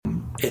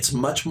it's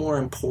much more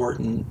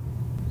important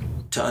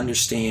to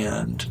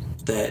understand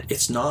that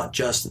it's not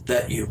just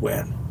that you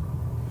win,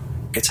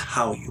 it's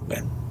how you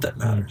win that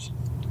matters.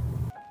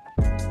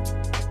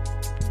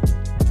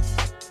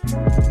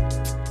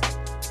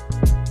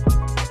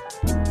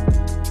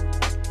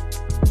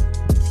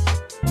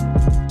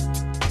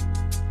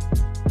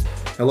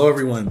 Hello,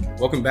 everyone.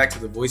 Welcome back to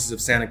the Voices of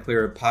Santa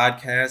Clara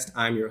podcast.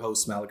 I'm your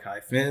host,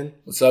 Malachi Finn.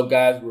 What's up,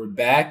 guys? We're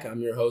back.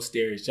 I'm your host,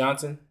 Darius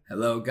Johnson.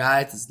 Hello,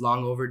 guys. It's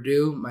long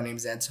overdue. My name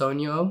is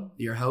Antonio,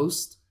 your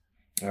host.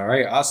 All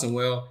right, awesome.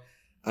 Well,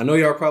 I know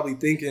y'all are probably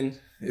thinking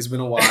it's been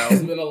a while.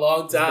 It's been a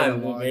long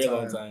time. Very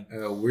long time.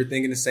 We're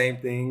thinking the same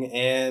thing,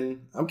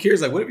 and I'm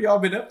curious, what have y'all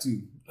been up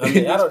to? I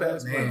mean, I don't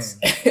know.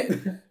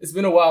 It's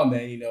been a while,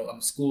 man. You know,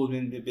 school's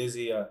been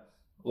busy. A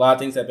lot of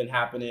things have been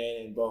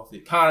happening in both the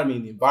economy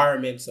and the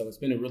environment, so it's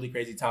been a really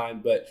crazy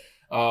time. But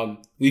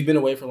we've been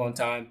away for a long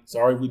time.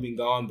 Sorry we've been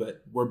gone,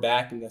 but we're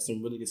back and got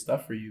some really good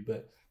stuff for you.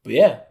 But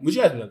yeah, what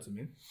you guys been up to,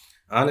 man?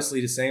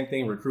 Honestly, the same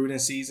thing. Recruiting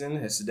season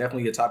is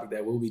definitely a topic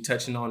that we'll be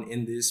touching on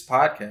in this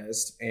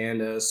podcast,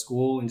 and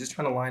school and just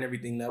trying to line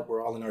everything up.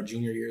 We're all in our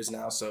junior years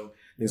now, so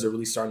things are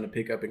really starting to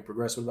pick up and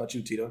progress. What about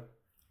you, Tito?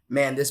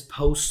 Man, this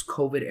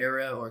post-COVID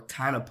era or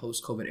kind of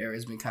post-COVID era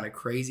has been kind of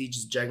crazy.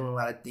 Just juggling a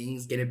lot of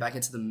things, getting back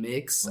into the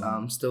mix.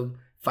 Still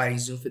fighting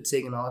Zoom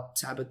fatigue and all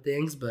type of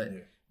things. But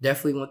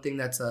definitely one thing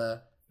that's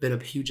been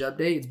a huge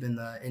update. It's been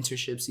the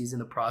internship season,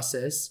 the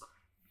process.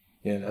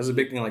 Yeah, that's a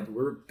big thing. Like,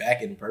 we're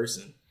back in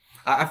person.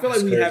 I feel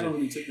like we haven't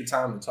really took the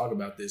time to talk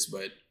about this,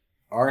 but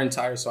our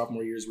entire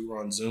sophomore years, we were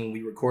on Zoom.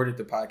 We recorded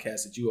the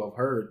podcast that you all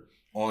heard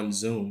on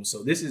Zoom.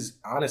 So this is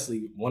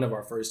honestly one of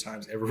our first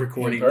times ever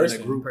recording in a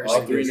group.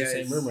 All three in the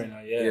same room right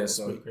now. Yeah.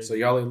 So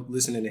y'all are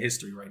listening to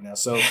history right now.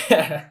 So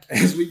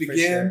as we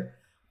begin,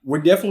 we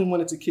definitely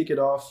wanted to kick it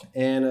off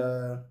and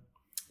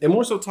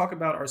more so talk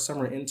about our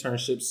summer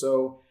internship.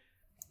 So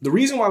the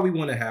reason why we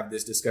want to have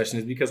this discussion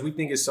is because we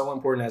think it's so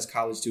important as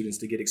college students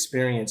to get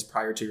experience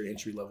prior to your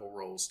entry level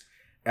roles.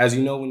 As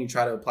you know, when you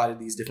try to apply to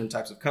these different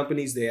types of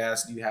companies, they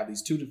ask, do you have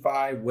these 2 to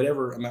 5,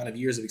 whatever amount of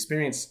years of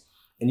experience?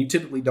 And you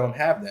typically don't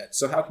have that.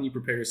 So how can you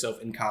prepare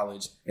yourself in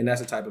college? And that's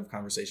the type of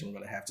conversation we're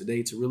going to have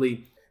today to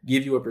really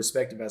give you a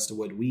perspective as to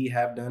what we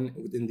have done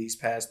within these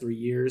past 3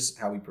 years,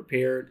 how we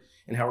prepared,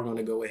 and how we're going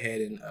to go ahead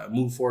and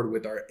move forward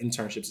with our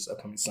internships this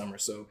upcoming summer.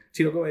 So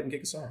Tito, go ahead and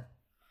kick us off.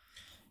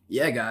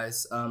 Yeah,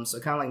 guys. So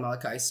kind of like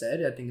Malachi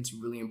said, I think it's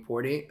really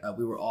important.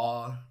 We were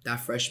all that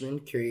freshmen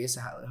curious,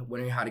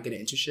 wondering how to get an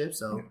internship.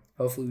 So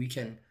hopefully we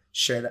can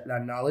share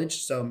that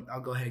knowledge. So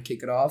I'll go ahead and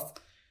kick it off.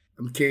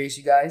 I'm curious,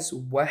 you guys,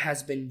 what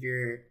has been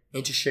your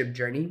internship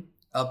journey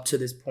up to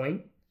this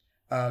point?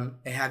 And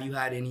have you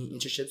had any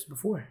internships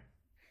before?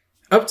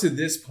 Up to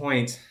this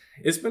point,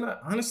 it's been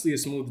honestly a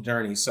smooth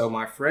journey. So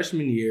my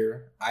freshman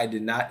year, I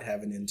did not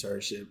have an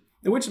internship,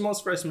 which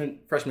most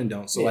freshmen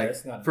don't. So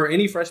for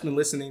any freshmen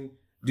listening,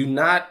 do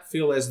not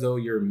feel as though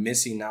you're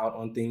missing out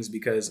on things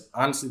because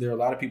honestly, there are a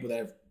lot of people that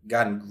have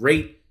gotten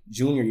great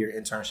junior year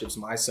internships,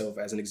 myself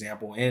as an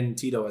example, and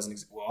Tito as an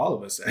example, well, all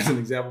of us as an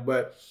example,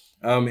 but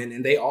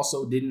and they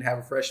also didn't have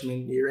a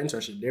freshman year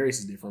internship. Darius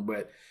is different,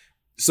 but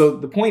so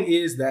the point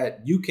is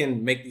that you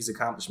can make these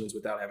accomplishments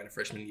without having a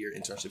freshman year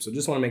internship. So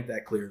just want to make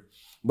that clear.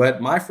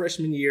 But my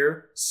freshman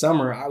year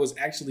summer, I was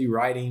actually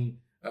writing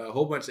a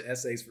whole bunch of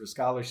essays for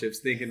scholarships,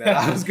 thinking that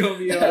I was going to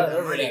be able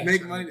to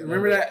make money.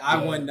 Remember that?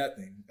 I won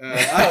nothing.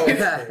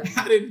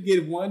 I didn't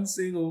get one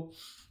single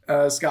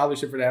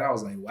scholarship for that. I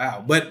was like,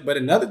 wow. But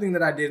another thing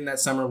that I did in that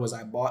summer was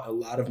I bought a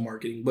lot of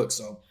marketing books.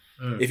 So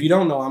if you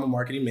don't know, I'm a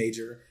marketing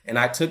major, and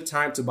I took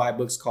time to buy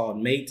books called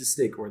Made to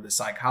Stick or The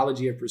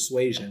Psychology of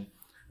Persuasion.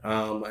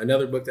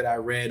 Another book that I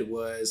read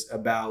was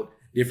about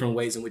different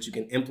ways in which you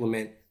can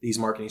implement these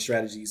marketing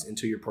strategies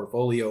into your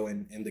portfolio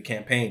and the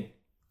campaign.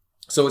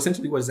 So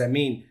essentially, what does that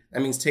mean?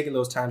 That means taking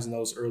those times in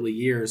those early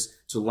years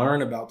to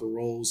learn about the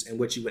roles and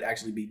what you would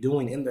actually be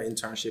doing in the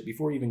internship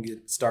before you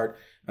even start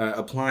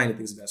applying to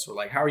things of that sort.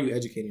 Like, how are you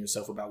educating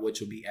yourself about what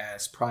you'll be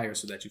asked prior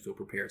so that you feel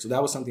prepared? So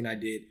that was something I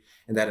did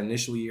in that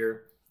initial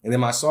year. And then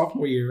my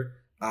sophomore year,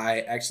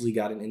 I actually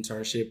got an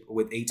internship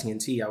with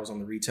AT&T. I was on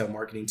the retail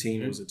marketing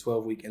team. It was a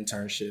 12-week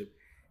internship.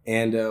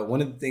 And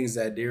one of the things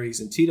that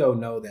Darius and Tito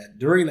know that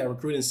during that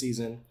recruiting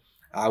season,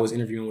 I was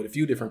interviewing with a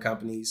few different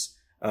companies.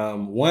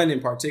 One in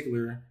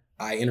particular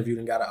I interviewed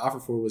and got an offer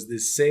for was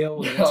this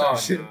sales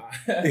internship.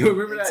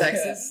 Remember that?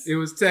 Texas? It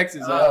was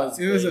Texas.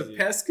 It was a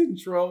pest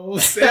control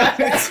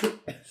sales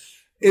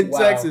in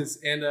Texas.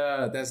 And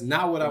that's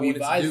not what I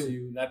wanted to do.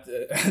 You not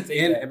to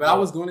take that. But I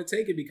was going to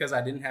take it because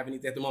I didn't have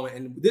anything at the moment.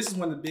 And this is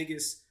one of the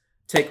biggest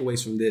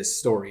takeaways from this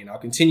story. And I'll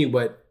continue,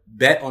 but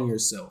bet on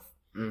yourself.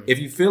 If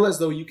you feel as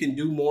though you can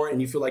do more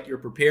and you feel like you're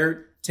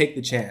prepared, take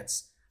the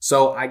chance.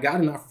 So I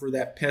got an offer for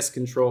that pest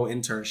control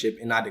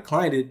internship and I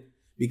declined it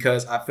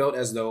because I felt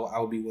as though I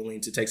would be willing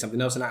to take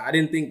something else. And I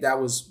didn't think that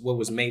was what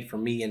was made for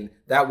me. And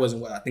that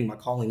wasn't what I think my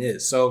calling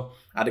is. So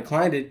I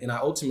declined it. And I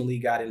ultimately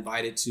got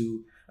invited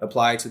to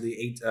apply to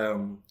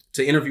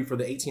to interview for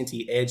the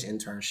AT&T Edge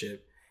internship.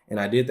 And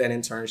I did that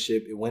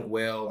internship. It went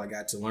well. I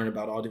got to learn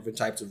about all different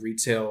types of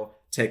retail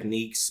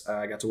techniques.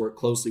 I got to work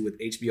closely with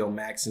HBO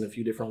Max in a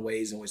few different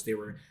ways in which they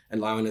were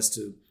allowing us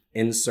to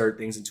insert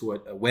things into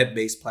a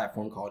web-based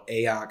platform called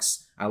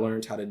AOX. I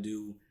learned how to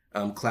do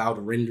cloud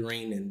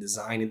rendering and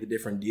designing the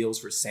different deals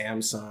for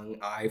Samsung,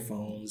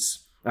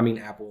 iPhones,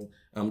 Apple,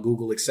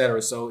 Google,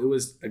 etc. So it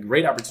was a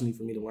great opportunity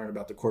for me to learn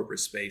about the corporate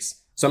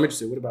space. So I'm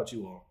interested. What about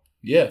you all?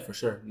 Yeah, for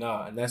sure.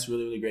 No, and that's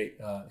really, really great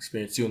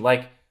experience too. And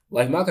like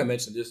Malcolm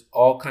mentioned, there's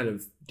all kind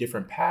of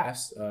different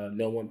paths.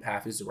 No one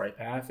path is the right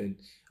path, and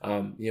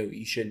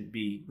you shouldn't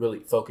be really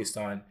focused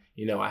on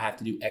I have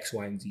to do X,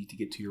 Y, and Z to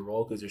get to your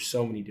role, because there's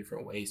so many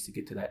different ways to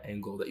get to that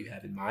end goal that you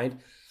have in mind.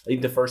 I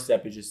think the first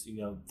step is just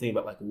think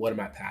about like, what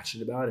am I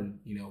passionate about, and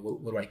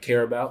what do I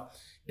care about,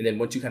 and then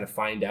once you kind of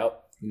find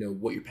out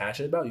what you're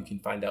passionate about, you can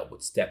find out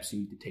what steps you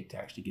need to take to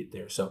actually get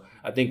there. So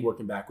I think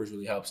working backwards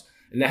really helps,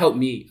 and that helped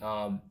me.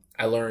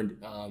 I learned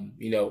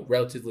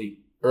relatively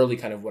early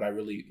kind of what I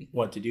really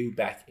wanted to do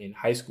back in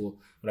high school.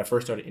 When I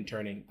first started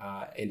interning,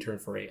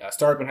 interned for a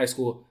startup in high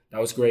school. That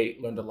was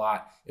great. Learned a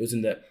lot. It was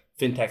in the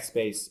fintech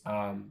space.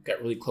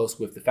 Got really close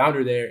with the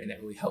founder there, and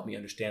that really helped me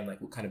understand like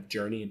what kind of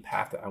journey and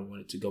path that I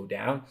wanted to go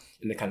down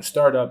in the kind of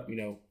startup,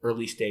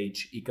 early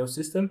stage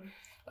ecosystem.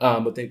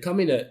 But then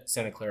coming to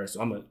Santa Clara,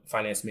 so I'm a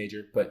finance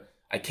major, but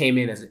I came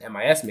in as an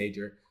MIS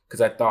major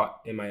because I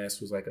thought MIS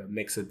was like a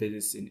mix of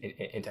business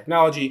and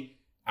technology.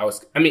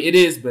 It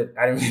is, but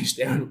I didn't really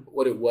understand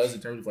what it was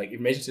in terms of like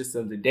information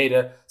systems and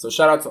data. So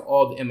shout out to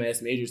all the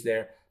MIS majors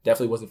there.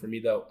 Definitely wasn't for me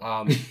though.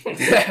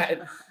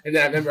 And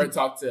then I remember I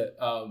talked to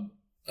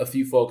a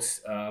few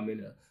folks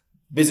in a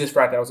business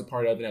frat that I was a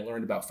part of, and I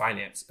learned about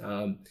finance.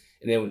 And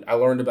then I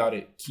learned about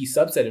a key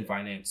subset in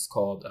finance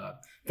called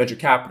venture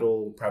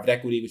capital, private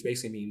equity, which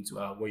basically means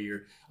where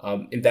you're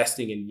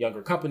investing in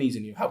younger companies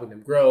and you're helping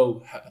them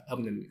grow,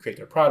 helping them create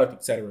their product,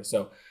 et cetera.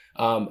 So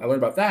I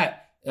learned about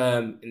that.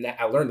 And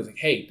that I learned is like,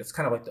 hey, that's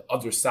kind of like the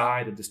other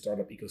side of the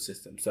startup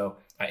ecosystem. So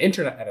I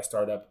interned at a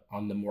startup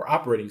on the more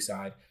operating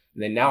side.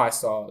 And then now I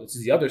saw this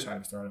is the other side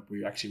of startup where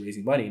you're actually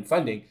raising money and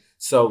funding.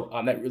 So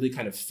that really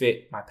kind of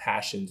fit my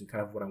passions and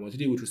kind of what I wanted to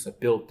do, which was to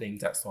build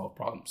things that solve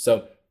problems.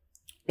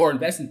 Or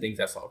invest in things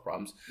that solve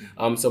problems.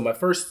 So my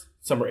first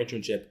summer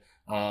internship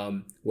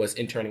was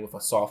interning with a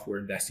software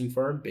investing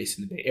firm based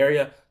in the Bay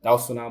Area. That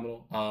was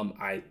phenomenal.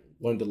 I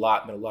learned a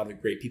lot, met a lot of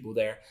great people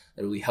there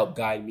that really helped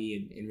guide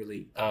me and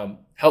really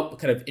helped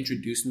kind of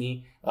introduce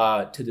me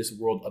to this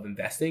world of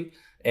investing.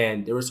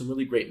 And there were some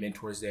really great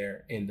mentors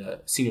there in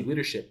the senior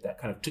leadership that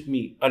kind of took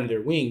me under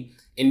their wing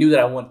and knew that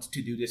I wanted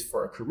to do this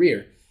for a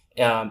career.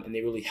 And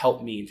they really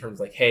helped me in terms of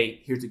like,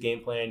 hey, here's the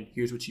game plan.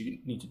 Here's what you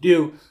need to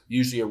do.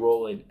 Usually a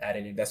role at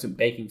an investment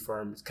banking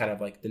firm is kind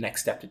of like the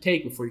next step to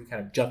take before you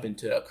kind of jump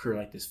into a career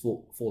like this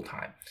full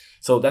time.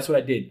 So that's what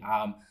I did.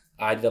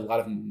 I did a lot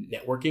of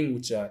networking,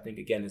 which I think,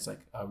 again, is like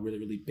a really,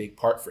 really big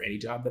part for any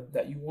job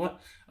that you want.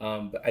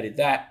 But I did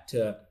that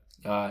to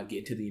get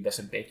into the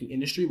investment banking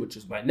industry, which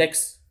was my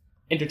next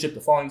internship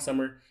the following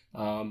summer,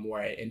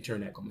 where I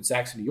interned at Goldman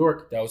Sachs in New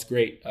York. That was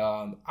great.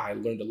 I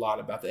learned a lot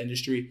about the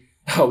industry.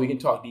 We can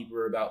talk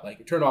deeper about like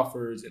return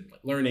offers and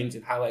like learnings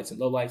and highlights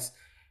and lowlights.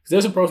 Because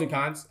there's some pros and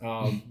cons. I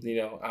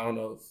don't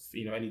know if,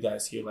 any of you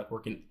guys here like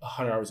working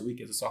 100 hours a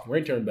week as a sophomore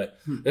intern, but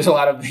there's a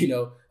lot of,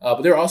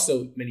 but there are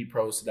also many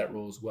pros to that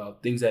role as well.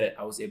 Things that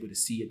I was able to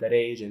see at that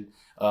age and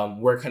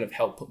where it kind of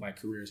helped put my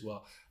career as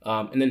well.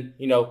 And then,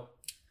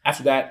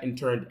 after that,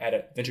 interned at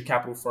a venture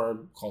capital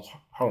firm called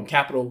Harlem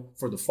Capital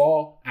for the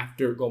fall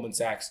after Goldman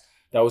Sachs.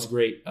 That was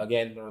great.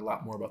 Again, learned a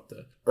lot more about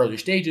the earlier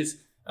stages.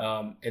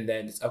 And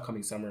then this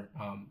upcoming summer,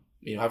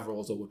 have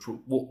roles, which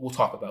we'll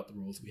talk about the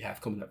roles we have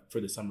coming up for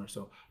the summer,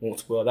 so won't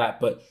spoil that.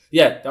 But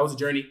yeah, that was a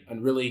journey,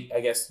 and really, I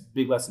guess,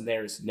 big lesson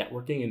there is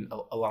networking, and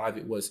a lot of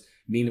it was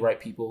meeting the right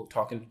people,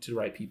 talking to the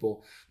right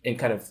people, and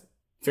kind of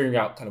figuring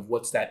out kind of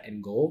what's that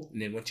end goal.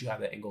 And then once you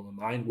have that end goal in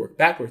mind, work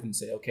backwards and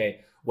say,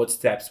 okay, what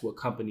steps, what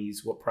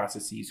companies, what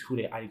processes,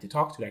 who I need to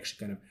talk to actually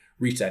kind of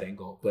reach that end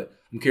goal. But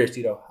I'm curious,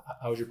 Tito,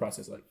 how was your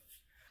process like?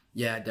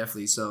 Yeah,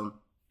 definitely. So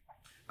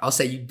I'll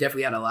say you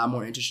definitely had a lot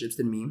more internships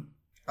than me.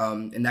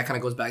 And that kind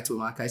of goes back to what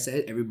Malachi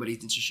said. Everybody's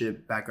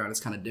internship background is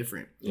kind of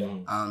different.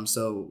 Yeah.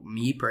 So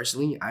me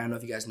personally, I don't know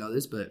if you guys know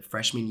this, but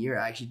freshman year,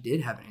 I actually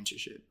did have an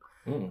internship.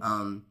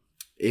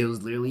 It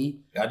was literally...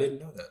 I didn't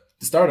know that.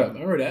 The startup. I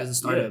remember that. It was a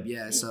startup,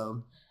 yeah.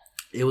 So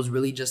it was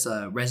really just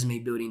a resume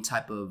building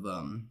type of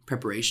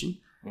preparation.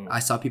 I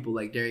saw people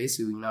like Darius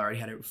who already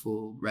had a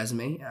full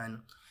resume, and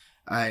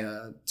I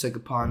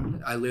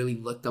I literally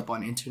looked up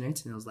on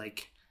internet, and it was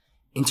like,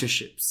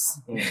 internships,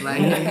 like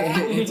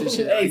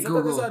internship, hey,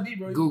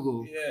 like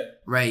Google, yeah,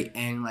 right?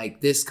 And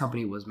like this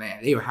company was,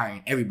 man, they were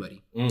hiring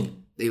everybody.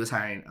 They was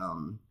hiring,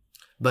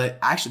 but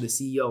actually the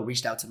CEO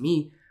reached out to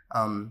me,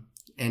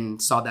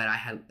 and saw that I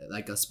had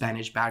like a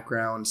Spanish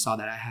background, saw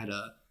that I had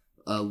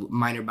a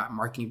minor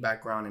marketing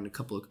background and a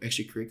couple of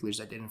extracurriculars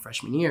I did in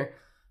freshman year.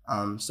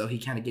 So he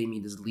kind of gave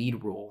me this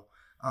lead role,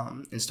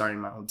 in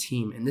starting my own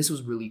team, and this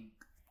was really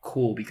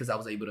cool because I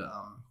was able to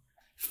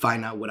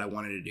find out what I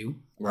wanted to do.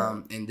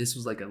 And this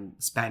was like a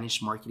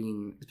Spanish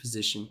marketing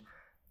position.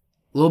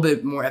 a little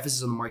bit more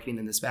emphasis on the marketing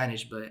than the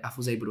Spanish, but I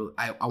was able to,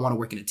 I want to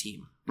work in a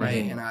team,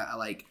 right? And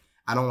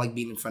I don't like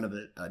being in front of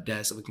a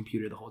desk of a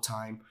computer the whole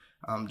time,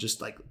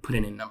 just like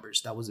putting in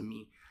numbers. That wasn't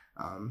me.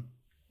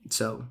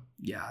 So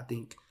yeah, I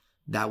think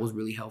that was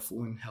really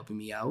helpful in helping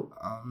me out.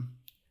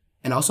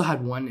 And I also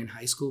had one in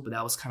high school, but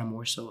that was kind of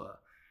more so a,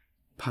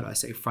 how do I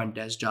say, front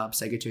desk job,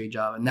 secretary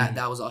job. And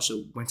that was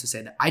also when to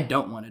say that I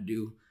don't want to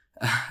do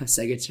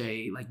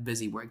secretary, like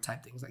busy work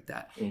type things like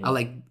that. I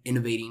like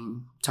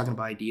innovating, talking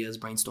about ideas,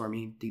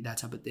 brainstorming, that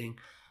type of thing.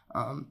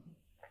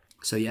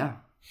 So yeah.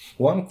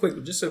 Well,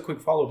 just a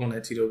quick follow-up on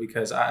that, Tito,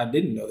 because I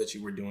didn't know that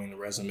you were doing the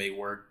resume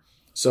work.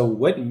 So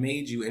what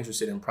made you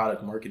interested in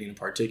product marketing in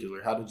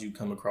particular? How did you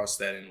come across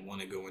that and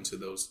want to go into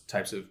those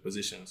types of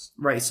positions?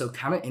 Right. So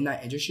kind of in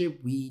that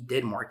internship, we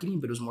did marketing,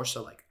 but it was more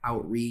so like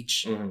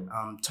outreach,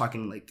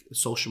 talking like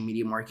social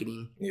media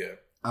marketing. Yeah.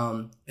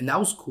 And that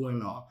was cool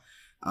and all.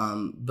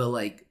 But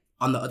like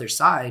on the other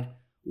side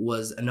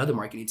was another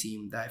marketing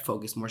team that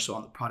focused more so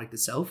on the product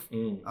itself.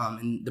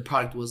 And the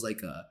product was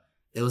like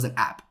it was an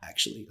app,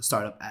 actually, a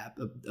startup app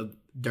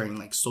during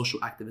like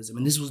social activism.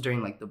 And this was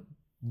during like the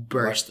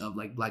burst of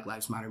like Black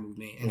Lives Matter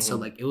movement. And so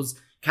like it was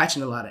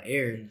catching a lot of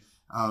air.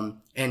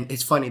 And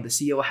it's funny, the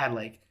CEO had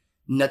like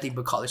nothing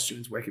but college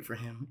students working for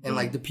him. And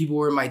like the people who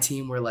were in my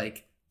team were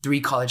like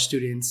 3 college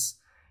students,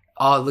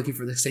 all looking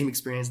for the same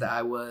experience that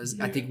I was.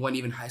 I think one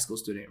even high school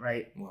student,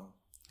 right? Wow.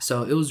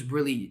 So it was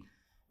really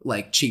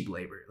like cheap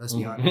labor, let's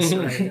be honest,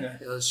 right?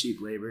 It was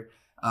cheap labor.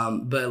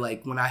 But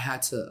like when I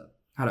had to,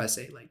 how do I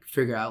say, like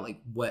figure out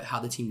like how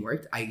the team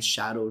worked, I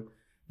shadowed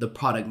the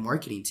product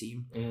marketing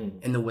team,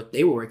 and then what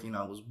they were working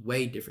on was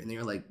way different. They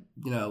were like,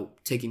 you know,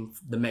 taking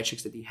the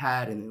metrics that they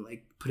had and then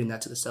like putting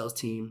that to the sales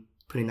team,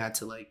 putting that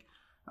to like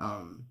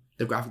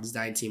the graphic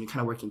design team, and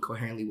kind of working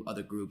coherently with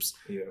other groups.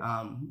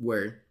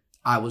 Where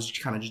I was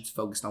kind of just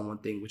focused on one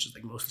thing, which is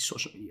like mostly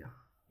social media.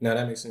 No,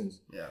 that makes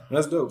sense. Yeah,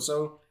 that's dope.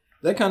 So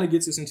that kind of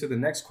gets us into the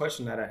next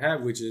question that I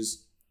have, which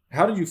is,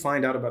 how did you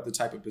find out about the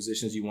type of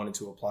positions you wanted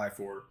to apply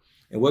for?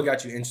 And what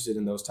got you interested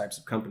in those types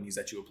of companies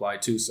that you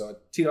applied to? So,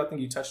 Tito, I think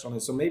you touched on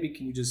it. So maybe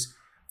can you just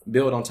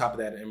build on top of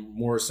that and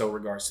more so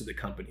regards to the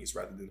companies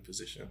rather than the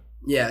position?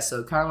 Yeah,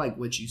 so kind of like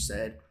what you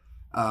said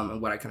and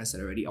what I kind of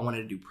said already. I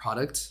wanted to do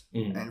product,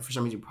 and for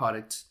some reason,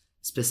 product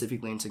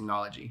specifically in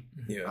technology.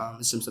 Yeah,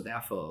 it's something I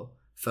fell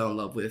in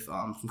love with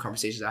from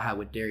conversations I had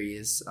with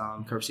Darius,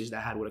 conversations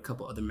I had with a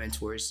couple other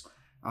mentors.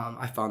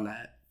 I found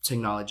that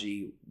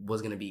technology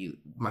was going to be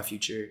my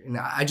future, and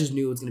I just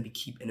knew it was going to be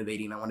keep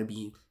innovating. I want to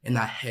be in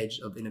that hedge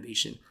of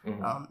innovation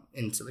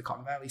in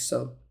Silicon Valley.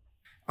 So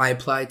I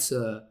applied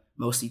to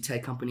mostly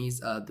tech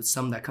companies.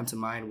 Some that come to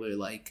mind were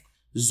like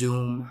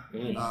Zoom,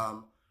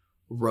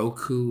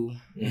 Roku,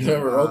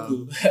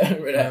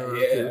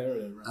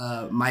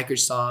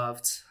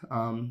 Microsoft,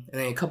 and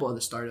then a couple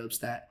other startups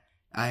that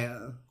I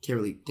can't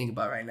really think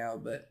about right now.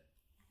 But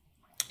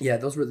yeah,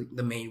 those were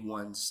the main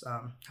ones.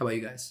 How about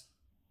you guys?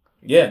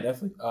 Yeah,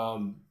 definitely.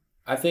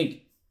 I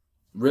think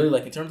really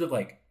like in terms of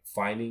like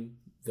finding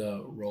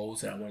the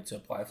roles that I wanted to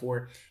apply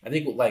for, I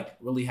think what like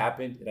really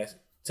happened, and I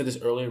said this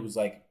earlier, was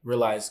like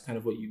realize kind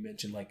of what you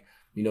mentioned, like,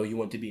 you know, you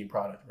want to be in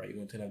product, right? You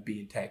want to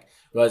be in tech,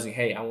 realizing,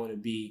 hey, I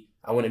want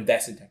to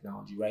invest in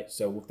technology, right?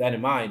 So with that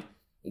in mind,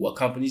 what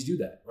companies do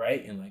that,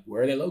 right? And like,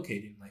 where are they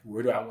located? Like,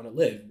 where do I want to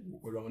live?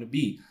 Where do I want to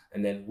be?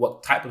 And then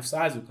what type of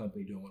size of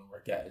company do I want to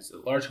work at? Is it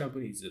a large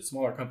company? Is it a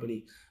smaller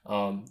company?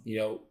 You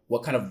know,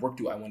 what kind of work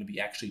do I want to be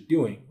actually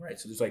doing, right?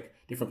 So there's like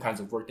different kinds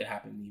of work that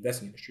happen in the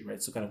investing industry,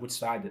 right? So kind of which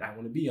side did I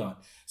want to be on?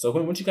 So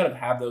once you kind of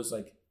have those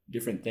like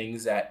different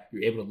things that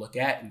you're able to look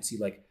at and see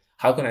like,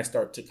 how can I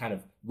start to kind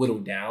of whittle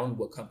down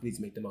what companies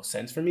make the most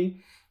sense for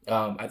me?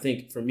 I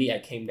think for me, I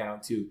came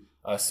down to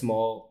a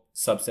small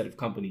subset of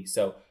companies.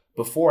 So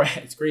before,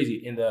 it's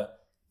crazy, in the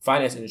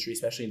finance industry,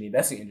 especially in the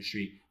investing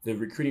industry, the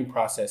recruiting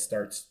process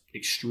starts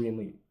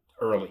extremely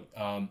early.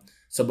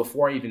 So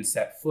before I even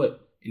set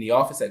foot in the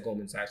office at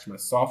Goldman Sachs for my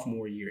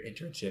sophomore year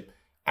internship,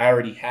 I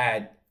already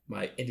had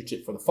my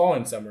internship for the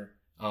following summer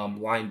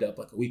lined up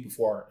like a week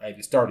before I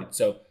even started.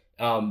 So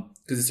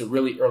because it's a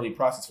really early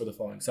process for the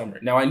following summer.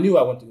 Now I knew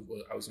I was going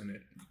to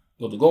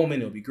go to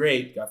Goldman. It would be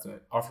great. Got the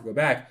offer to go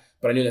back,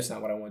 but I knew that's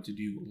not what I wanted to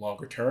do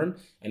longer term.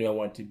 I knew I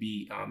wanted to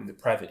be in the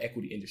private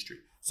equity industry.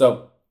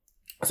 So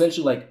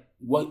essentially, like,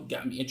 what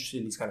got me interested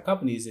in these kind of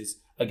companies is,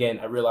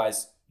 again, I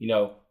realized, you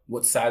know,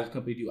 what size of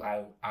company do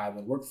I want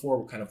to work for?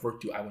 What kind of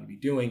work do I want to be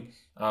doing?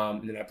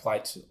 And then I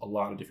applied to a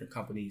lot of different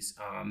companies,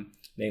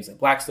 names like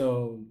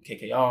Blackstone,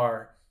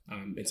 KKR,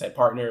 Insight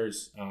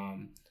Partners.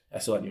 I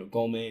saw, you know,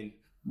 Goldman,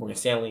 Morgan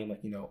Stanley,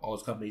 like, you know, all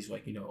those companies,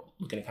 like, you know,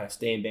 looking to kind of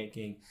stay in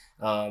banking.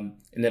 And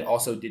then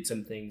also did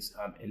some things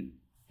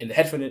in the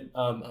hedge fund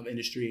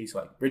industry, so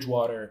like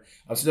Bridgewater.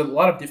 So there's a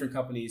lot of different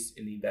companies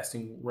in the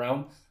investing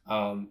realm,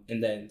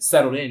 and then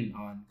settled in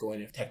on going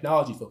into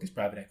technology-focused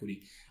private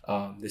equity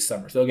this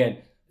summer. So again,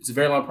 it's a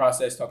very long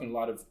process, talking to a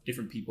lot of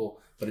different people,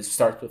 but it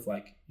starts with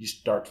like, you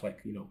start to like,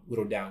 you know,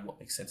 whittle down what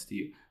makes sense to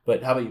you.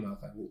 But how about you,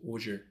 Malachi? What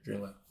was your journey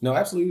like? No,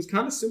 absolutely. It was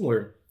kind of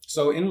similar.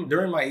 So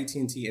during my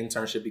AT&T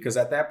internship, because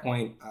at that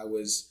point I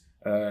was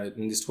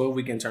in this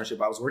 12-week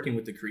internship, I was working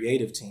with the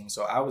creative team.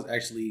 So I was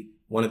actually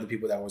one of the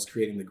people that was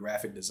creating the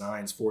graphic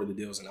designs for the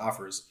deals and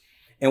offers.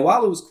 And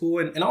while it was cool,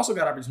 and also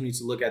got opportunity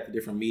to look at the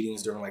different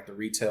meetings during like the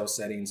retail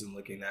settings and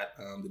looking at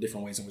the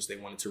different ways in which they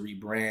wanted to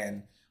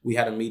rebrand, we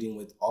had a meeting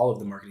with all of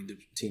the marketing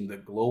team, the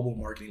global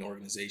marketing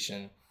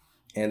organization,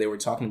 and they were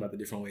talking about the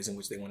different ways in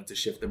which they wanted to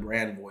shift the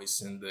brand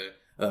voice and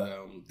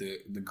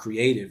the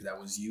creative that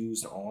was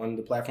used on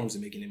the platforms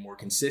and making it more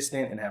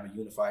consistent and have a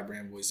unified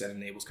brand voice that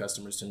enables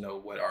customers to know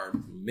what our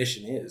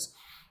mission is.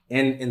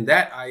 And in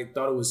that, I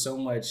thought it was so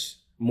much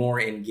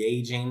more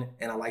engaging,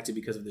 and I liked it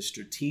because of the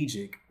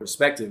strategic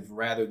perspective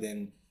rather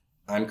than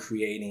I'm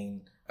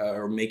creating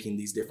or making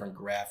these different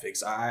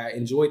graphics. I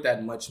enjoyed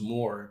that much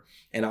more,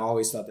 and I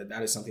always thought that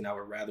that is something I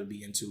would rather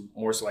be into,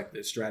 more so like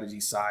the strategy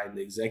side,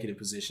 the executive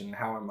position.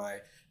 How am I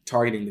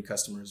targeting the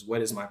customers?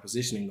 What is my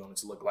positioning going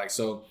to look like?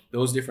 So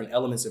those different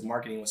elements of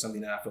marketing was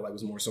something that I feel like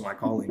was more so my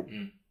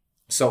calling.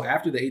 So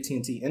after the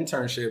AT&T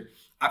internship,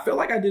 I felt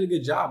like I did a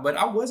good job, but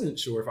I wasn't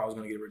sure if I was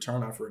going to get a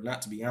return offer or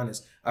not, to be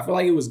honest. I feel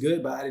like it was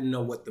good, but I didn't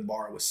know what the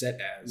bar was set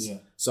as. Yeah.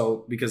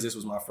 So because this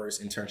was my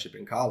first internship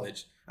in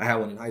college, I had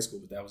one in high school,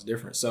 but that was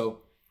different.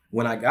 So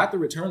when I got the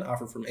return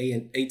offer from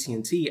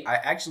AT&T, I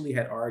actually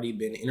had already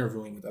been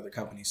interviewing with other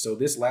companies. So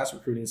this last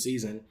recruiting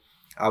season,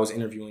 I was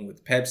interviewing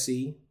with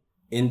Pepsi,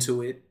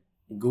 Intuit,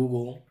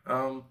 Google.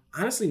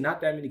 Honestly, not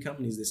that many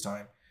companies this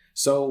time.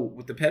 So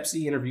with the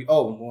Pepsi interview,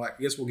 I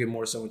guess we'll get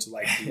more so into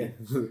like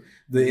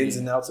the ins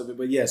and outs of it.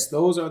 But yes,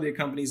 those are the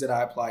companies that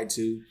I applied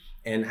to.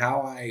 And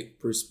how I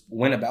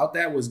went about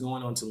that was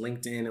going on to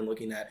LinkedIn and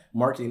looking at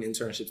marketing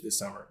internships this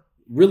summer.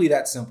 Really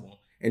that simple.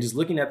 And just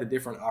looking at the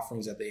different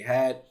offerings that they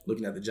had,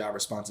 looking at the job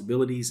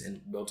responsibilities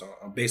and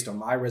based on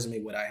my resume,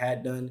 what I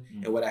had done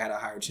and what I had a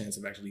higher chance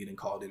of actually getting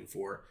called in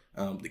for,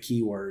 the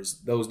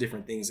keywords, those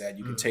different things that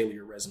you can tailor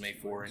your resume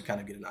for and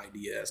kind of get an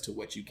idea as to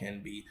what you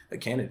can be a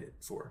candidate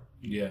for.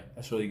 Yeah,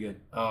 that's really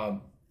good.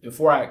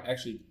 Before I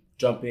actually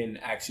jump in and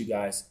ask you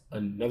guys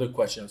another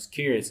question, I was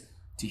curious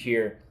to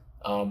hear,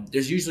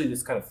 there's usually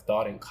this kind of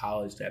thought in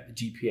college that the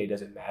GPA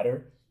doesn't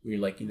matter when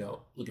you're like,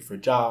 looking for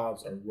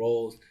jobs or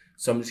roles.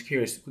 So I'm just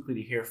curious quickly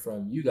to hear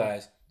from you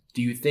guys.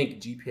 Do you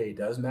think GPA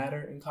does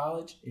matter in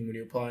college and when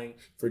you're applying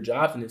for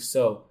jobs? And if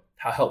so,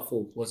 how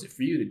helpful was it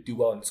for you to do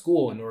well in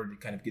school in order to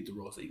kind of get the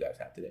roles that you guys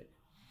have today?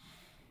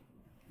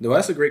 No,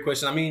 that's a great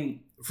question. I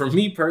mean, for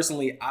me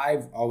personally,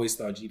 I've always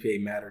thought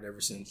GPA mattered ever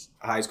since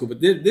high school.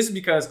 But this is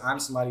because I'm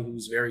somebody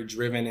who's very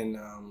driven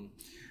and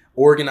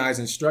organized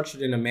and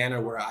structured in a manner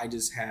where I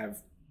just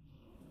have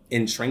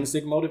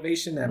intrinsic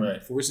motivation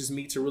that forces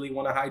me to really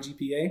want a high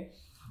GPA.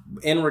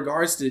 In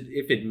regards to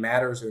if it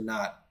matters or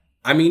not,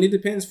 I mean, it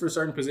depends for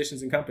certain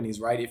positions in companies,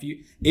 right?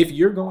 If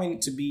you're going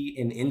to be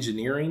in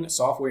engineering,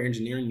 software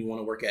engineering, you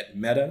want to work at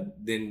Meta,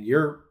 then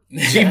your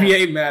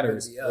GPA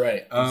matters.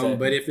 Right. Exactly.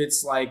 But if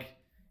it's like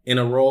in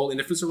a role, and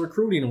if it's a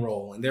recruiting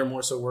role, and they're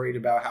more so worried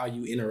about how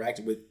you interact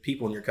with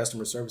people and your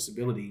customer service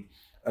ability,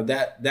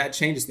 that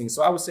changes things.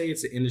 So I would say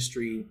it's an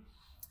industry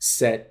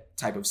set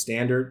type of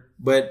standard,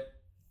 but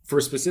for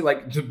specific,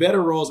 like the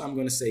better roles, I'm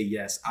going to say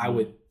yes. I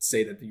would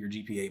say that your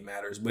GPA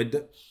matters,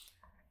 but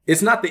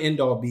it's not the end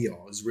all be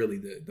all. Is really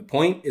the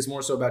point is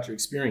more so about your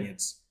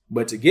experience.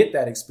 But to get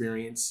that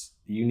experience,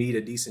 you need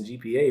a decent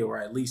GPA, or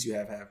at least you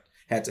have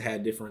had to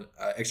have different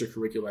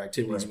extracurricular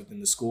activities within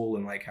the school.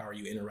 And like, how are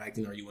you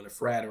interacting? Are you in a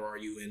frat, or are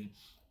you in?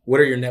 What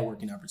are your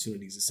networking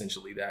opportunities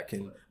essentially that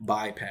can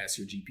bypass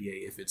your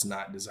GPA if it's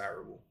not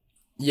desirable?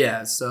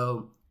 Yeah.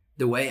 So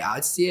the way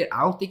I'd see it,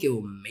 I don't think it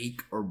will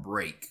make or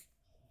break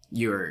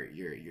your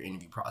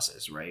interview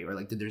process, right? Or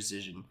like the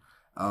decision.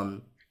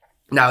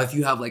 Now, if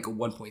you have like a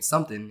 1 point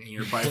something and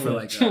you're applying for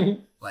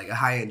like a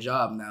high end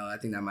job, now I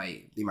think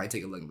they might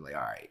take a look and be like,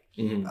 all right.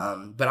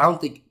 Mm-hmm. But I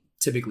don't think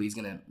typically it's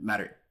gonna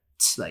matter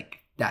like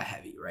that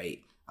heavy, right?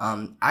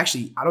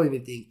 Actually, I don't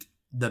even think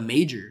the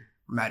major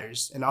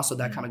matters, and also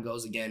that kind of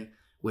goes again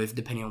with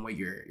depending on what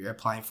you're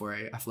applying for.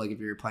 Right? I feel like if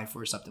you're applying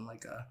for something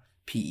like a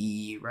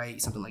PE,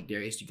 right, something like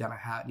Darius, you kind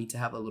of need to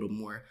have a little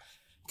more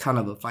kind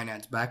of a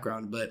finance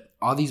background. But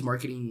all these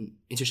marketing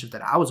internships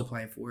that I was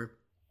applying for,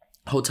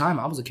 the whole time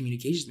I was a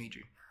communications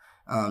major,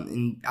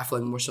 and I feel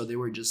like more so they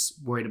were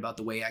just worried about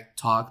the way I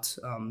talked,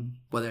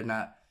 whether or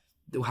not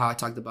how I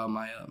talked about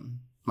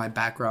my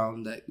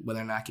background, that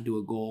whether or not I could do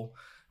a goal,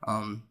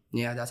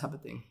 that type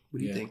of thing. What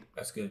do you think?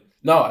 That's good.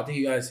 No, I think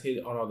you guys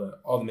hit on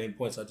all the main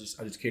points. I just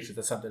curious if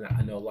that's something that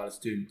I know a lot of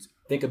students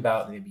think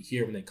about and maybe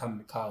hear when they come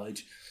to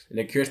college, and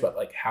they're curious about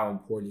like how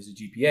important is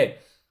the GPA.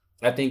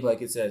 I think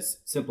like it's as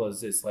simple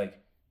as this,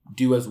 like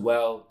do as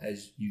well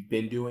as you've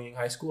been doing in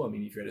high school. I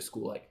mean, if you're at a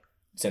school like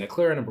Santa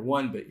Clara, number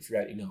one, but if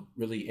you're at,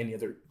 really any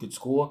other good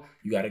school,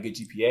 you got a good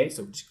GPA.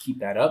 So just keep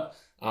that up.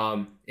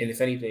 And if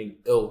anything,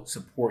 it'll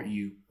support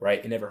you,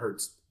 right? It never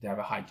hurts to have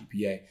a high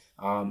GPA.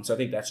 So I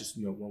think that's just,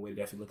 one way to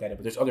definitely look at it,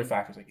 but there's other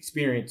factors like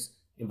experience,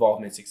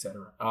 involvements,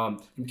 etc. I'm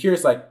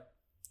curious, like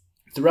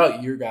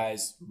throughout your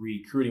guys'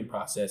 recruiting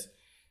process,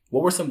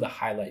 what were some of the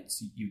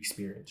highlights you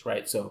experienced,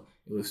 right? So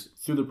it was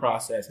through the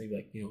process, maybe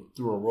like,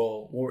 through a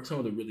role. What were some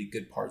of the really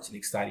good parts and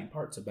exciting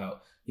parts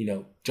about,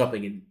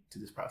 jumping into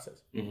this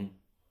process? Mm-hmm.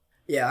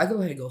 Yeah, I go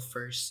ahead and go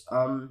first.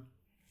 I'll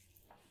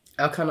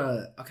kind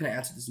of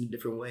answer this in a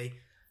different way.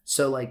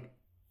 So like,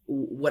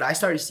 what I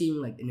started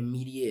seeing like an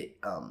immediate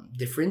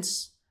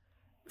difference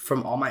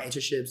from all my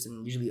internships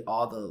and usually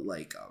all the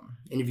like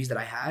interviews that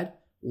I had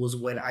was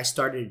when I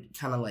started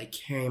kind of like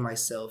carrying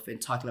myself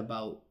and talking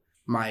about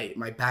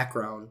my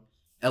background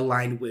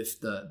aligned with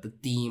the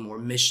theme or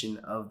mission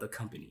of the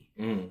company.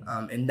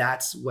 And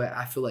that's what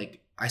I feel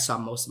like I saw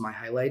most of my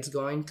highlights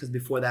going, because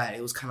before that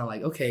it was kind of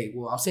like, okay,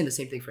 well, I'm saying the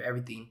same thing for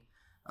everything.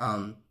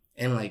 And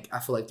like, I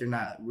feel like they're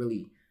not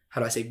really,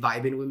 how do I say,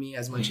 vibing with me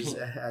as much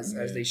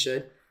as they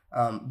should.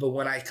 But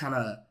when I kind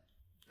of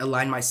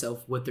align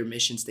myself with their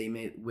mission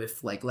statement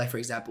with like for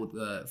example,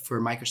 for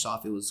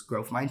Microsoft, it was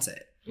growth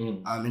mindset.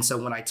 And so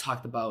when I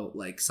talked about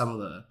like some of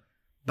the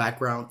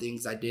background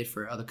things I did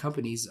for other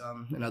companies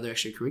and other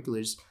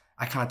extracurriculars,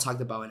 I kind of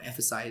talked about and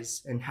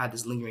emphasized and had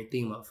this lingering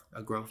theme of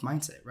a growth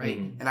mindset, right?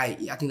 And I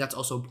think that's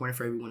also important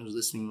for everyone who's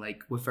listening.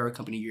 Like, whatever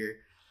company you're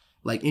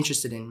like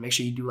interested in, make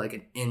sure you do like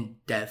an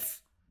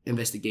in-depth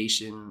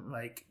investigation,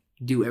 like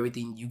do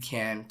everything you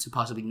can to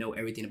possibly know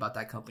everything about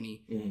that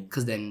company,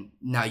 because then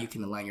now you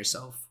can align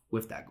yourself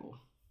with that goal.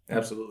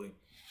 Absolutely.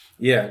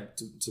 Yeah,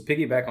 to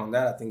piggyback on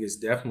that, I think it's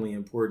definitely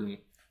important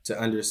to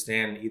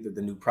understand either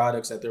the new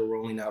products that they're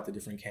rolling out, the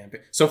different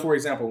campaigns. So for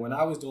example, when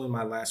I was doing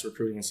my last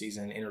recruiting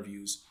season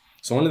interviews,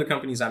 so one of the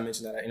companies I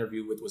mentioned that I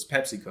interviewed with was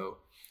PepsiCo.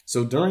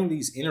 So during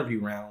these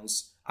interview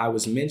rounds, I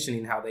was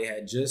mentioning how they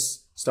had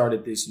just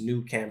started this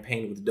new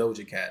campaign with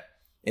Doja Cat,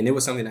 and it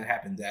was something that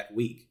happened that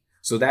week.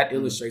 So that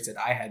illustrates that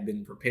I had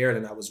been prepared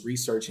and I was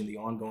researching the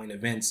ongoing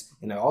events.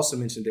 And I also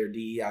mentioned their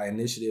DEI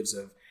initiatives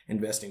of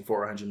investing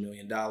 $400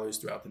 million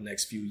throughout the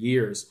next few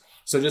years.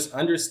 So just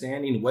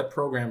understanding what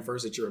program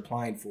first that you're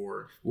applying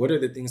for, what are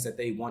the things that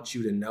they want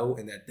you to know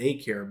and that they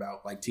care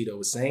about, like Tito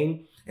was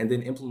saying, and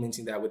then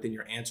implementing that within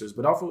your answers,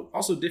 but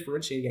also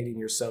differentiating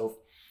yourself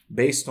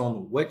based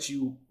on what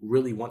you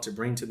really want to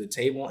bring to the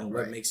table and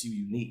what makes you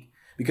unique.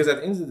 Because at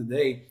the end of the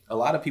day, a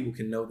lot of people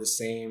can know the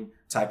same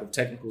type of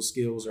technical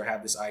skills or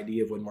have this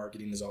idea of what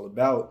marketing is all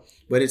about,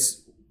 but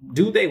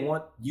do they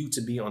want you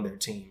to be on their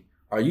team?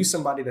 Are you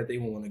somebody that they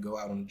will want to go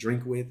out on a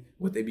drink with?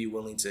 Would they be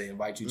willing to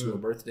invite you to a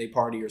birthday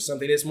party or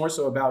something? It's more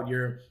so about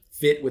your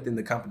fit within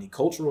the company.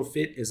 Cultural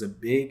fit is a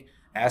big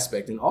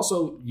aspect. And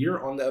also,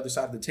 you're on the other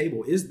side of the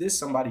table. Is this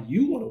somebody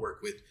you want to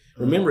work with?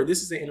 Remember,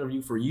 this is an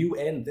interview for you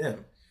and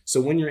them.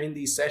 So when you're in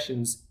these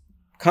sessions,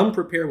 come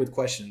prepared with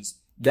questions.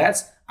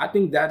 I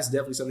think that is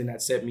definitely something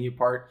that set me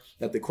apart,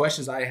 that the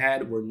questions I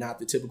had were not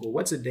the typical,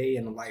 what's a day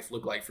in a life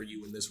look like for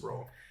you in this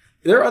role?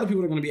 There are other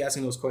people that are going to be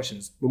asking those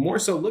questions, but more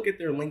so look at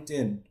their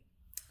LinkedIn.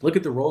 Look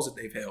at the roles that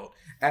they've held.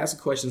 Ask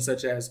a question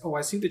such as,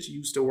 I see that you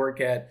used to work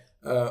at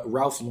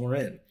Ralph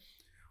Lauren.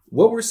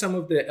 What were some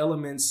of the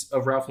elements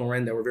of Ralph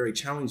Lauren that were very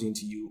challenging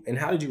to you? And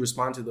how did you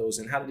respond to those?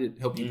 And how did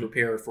it help you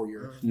prepare for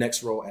your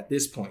next role at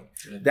this point?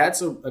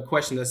 That's a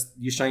question that's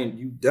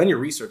you've done your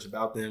research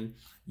about them.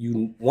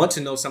 You want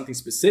to know something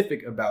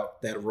specific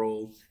about that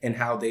role and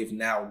how they've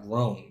now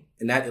grown.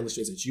 And that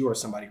illustrates that you are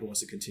somebody who wants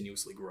to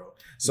continuously grow.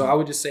 So I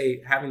would just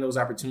say having those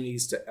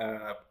opportunities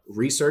to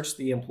research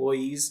the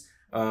employees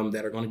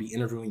that are going to be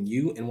interviewing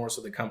you and more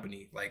so the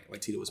company, like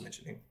Tito was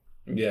mentioning.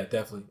 Yeah,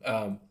 definitely.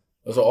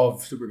 Those are all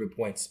super good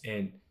points.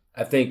 And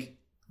I think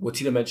what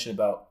Tito mentioned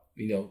about,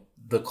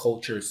 the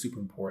culture is super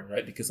important,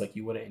 right? Because like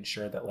you want to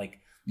ensure that like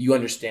you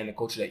understand the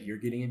culture that you're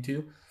getting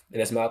into.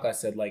 And as Malachi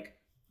said, like,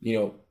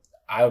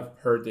 I've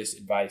heard this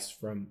advice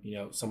from,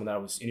 someone that I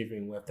was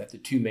interviewing with, that the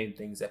two main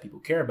things that people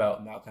care about,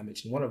 and Malachi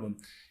mentioned one of them,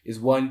 is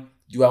one,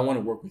 do I want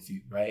to work with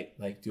you, right?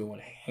 Like, do I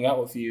want to hang out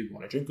with you? Do I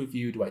want to drink with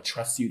you? Do I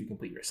trust you to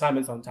complete your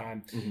assignments on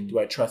time? Do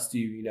I trust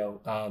you,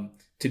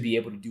 to be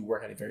able to do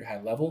work at a very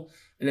high level?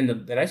 And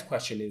then the next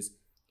question is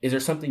there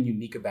something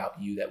unique about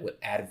you that would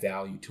add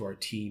value to our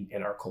team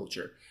and our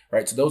culture,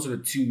 right? So those are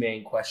the two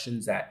main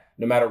questions that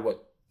no matter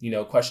what,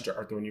 questions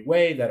are thrown your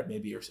way that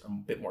maybe are a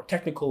bit more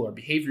technical or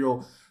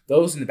behavioral,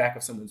 those in the back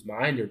of someone's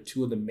mind are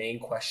two of the main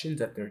questions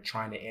that they're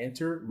trying to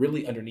answer,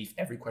 really underneath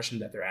every question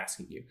that they're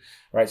asking you,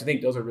 right? So I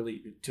think those are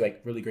really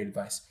great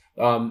advice.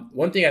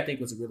 One thing I think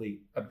was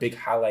a big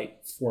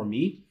highlight for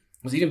me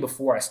was even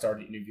before I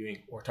started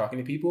interviewing or talking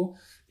to people,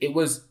 it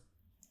was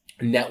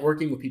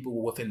networking with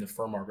people within the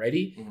firm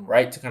already,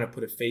 right? To kind of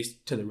put a face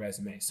to the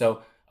resume.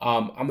 So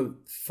I'm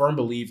a firm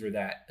believer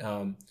that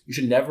you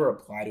should never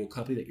apply to a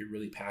company that you're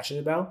really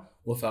passionate about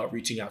without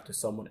reaching out to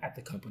someone at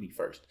the company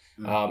first.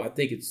 I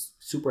think it's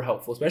super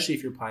helpful, especially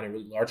if you're applying to a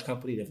really large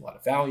company that has a lot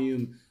of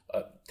volume,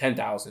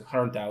 10,000,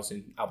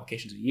 100,000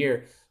 applications a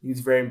year. I think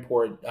it's very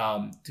important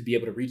to be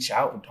able to reach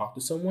out and talk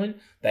to someone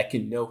that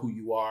can know who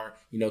you are,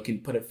 can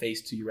put a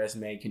face to your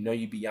resume, can know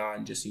you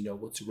beyond just,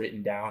 what's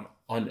written down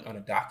on a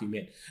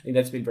document. I think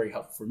that's been very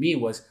helpful for me.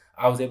 Was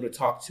I was able to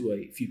talk to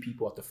a few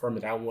people at the firm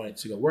that I wanted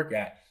to go work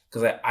at,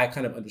 because I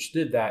kind of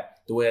understood that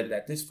the way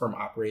that this firm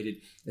operated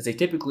is they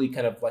typically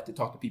kind of like to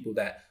talk to people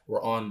that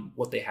were on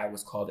what they had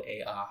was called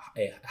a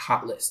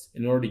hot list.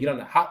 In order to get on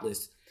the hot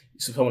list,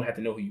 someone had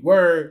to know who you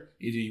were.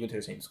 Either you went to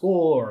the same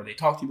school or they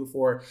talked to you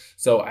before.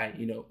 So I,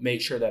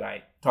 made sure that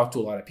I talked to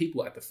a lot of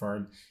people at the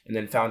firm, and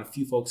then found a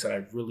few folks that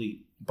I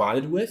really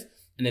bonded with,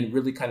 and then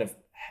really kind of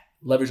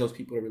leverage those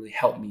people to really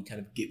help me kind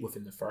of get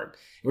within the firm. And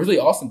what's really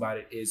awesome about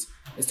it is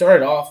it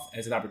started off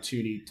as an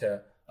opportunity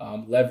to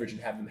leverage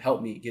and have them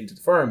help me get into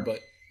the firm. But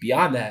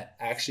beyond that,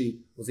 I actually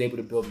was able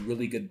to build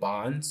really good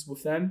bonds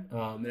with them.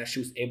 And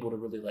actually was able to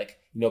really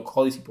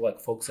call these people like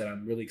folks that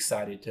I'm really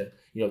excited to,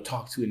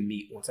 talk to and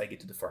meet once I get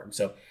to the firm.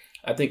 So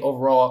I think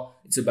overall,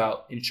 it's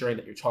about ensuring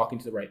that you're talking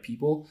to the right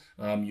people,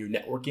 you're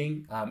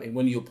networking. And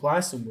when you apply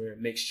somewhere,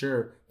 make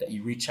sure that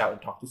you reach out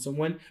and talk to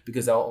someone,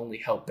 because that'll only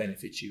help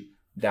benefit you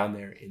down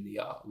there in the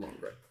long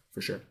run,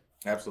 for sure.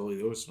 Absolutely.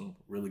 There was some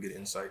really good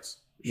insights.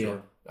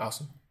 Sure. Yeah,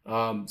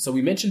 awesome. So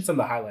we mentioned some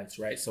of the highlights,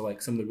 right? So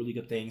like some of the really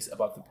good things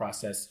about the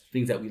process,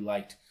 things that we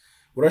liked.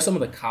 What are some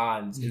of the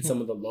cons and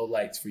some of the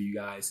lowlights for you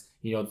guys,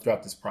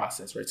 throughout this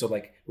process, right? So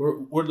like,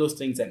 what are those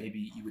things that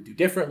maybe you would do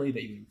differently,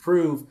 that you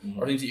improve,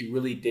 or things that you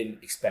really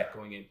didn't expect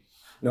going in?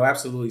 No,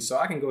 absolutely. So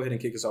I can go ahead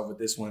and kick us off with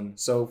this one.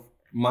 So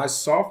my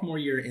sophomore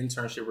year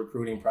internship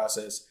recruiting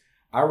process,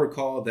 I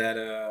recall that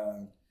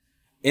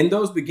in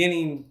those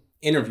beginning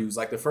interviews,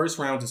 like the first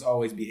round is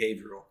always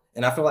behavioral.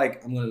 And I feel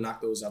like I'm going to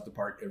knock those out the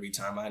park every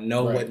time. I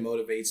know what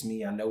motivates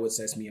me. I know what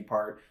sets me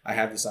apart. I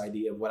have this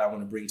idea of what I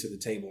want to bring to the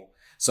table.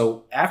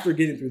 So after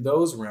getting through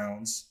those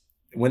rounds,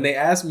 when they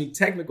asked me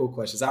technical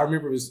questions, I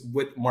remember it was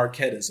with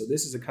Marqeta. So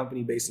this is a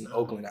company based in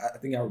Oakland. I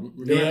think I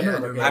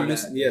remember. And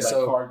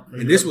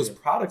this was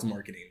product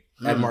marketing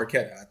at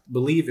Marqeta. I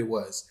believe it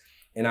was.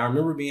 And I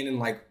remember being in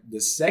like the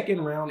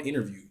second round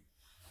interview.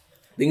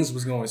 Things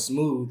was going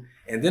smooth.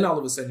 And then all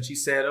of a sudden she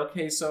said,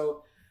 okay,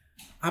 so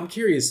I'm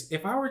curious,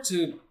 if I were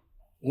to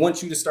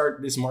want you to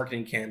start this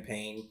marketing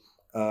campaign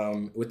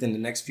within the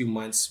next few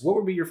months, what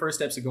would be your first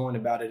steps of going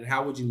about it, and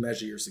how would you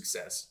measure your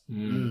success?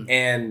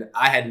 And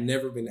I had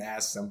never been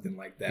asked something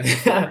like that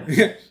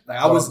before.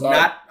 I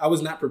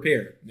was not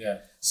prepared. Yeah.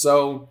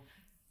 So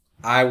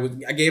I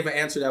gave an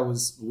answer that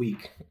was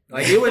weak.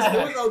 Like it was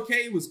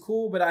okay, it was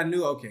cool, but I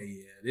knew, okay,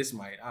 yeah,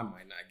 I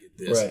might not get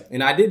this. Right.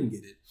 And I didn't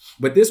get it.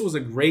 But this was a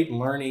great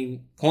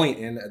learning point,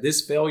 and this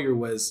failure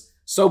was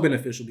so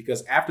beneficial,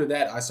 because after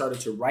that, I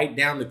started to write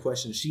down the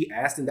questions she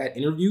asked in that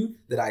interview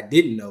that I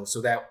didn't know,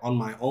 so that on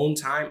my own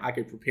time, I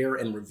could prepare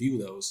and review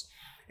those.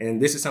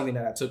 And this is something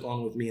that I took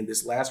on with me in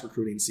this last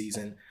recruiting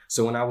season.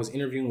 So when I was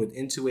interviewing with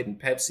Intuit and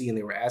Pepsi, and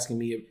they were asking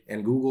me,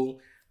 and Google,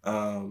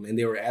 and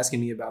they were asking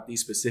me about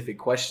these specific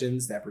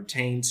questions that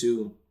pertain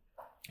to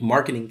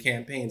marketing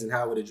campaigns and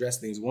how I would address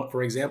things.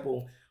 For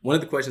example, one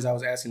of the questions I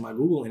was asking my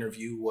Google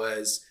interview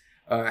was,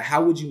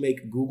 how would you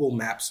make Google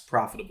Maps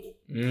profitable?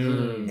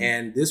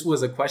 And this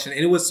was a question,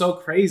 and it was so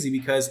crazy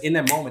because in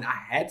that moment I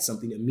had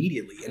something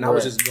immediately, and I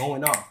was just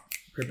going off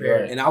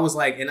prepared. And I was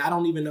like, and I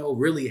don't even know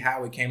really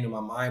how it came to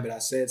my mind, but I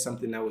said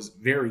something that was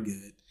very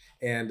good.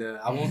 And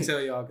I won't tell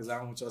y'all because I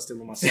don't want y'all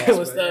stealing my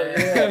sauce.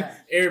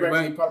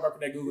 Everybody part about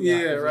that Google.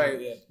 Yeah,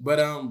 right. Yeah. But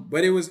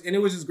it was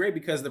just great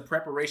because the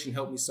preparation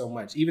helped me so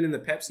much. Even in the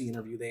Pepsi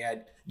interview, they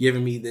had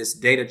given me this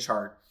data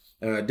chart.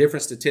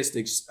 Different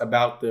statistics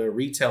about the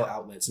retail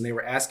outlets. And they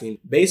were asking,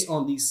 based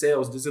on these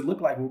sales, does it look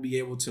like we'll be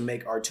able to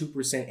make our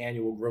 2%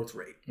 annual growth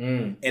rate?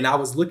 And I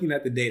was looking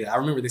at the data. I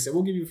remember they said,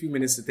 we'll give you a few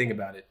minutes to think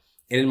about it.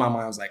 And in my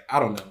mind, I was like, I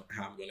don't know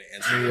how I'm going to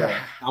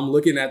answer. I'm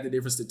looking at the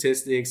different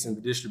statistics and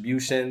the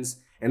distributions.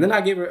 And then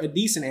I gave her a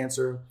decent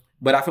answer,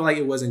 but I feel like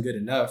it wasn't good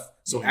enough.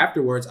 So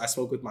afterwards, I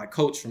spoke with my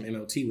coach from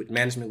MLT, with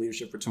Management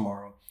Leadership for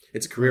Tomorrow.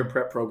 It's a career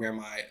prep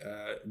program.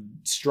 I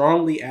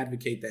strongly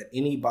advocate that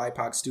any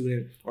BIPOC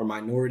student or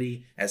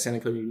minority at Santa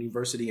Clara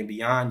University and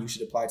beyond, you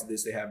should apply to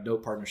this. They have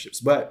dope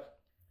partnerships. But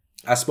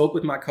I spoke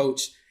with my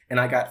coach and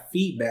I got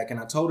feedback, and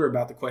I told her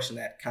about the question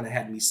that kind of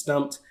had me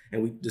stumped,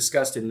 and we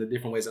discussed it in the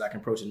different ways that I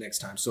can approach it next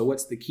time. So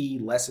what's the key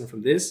lesson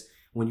from this?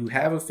 When you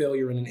have a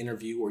failure in an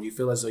interview, or you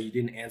feel as though you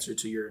didn't answer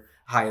to your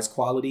highest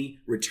quality,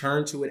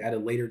 return to it at a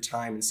later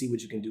time and see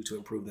what you can do to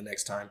improve the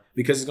next time,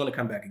 because it's going to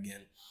come back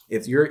again.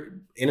 If you're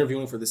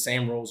interviewing for the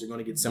same roles, you're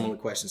going to get similar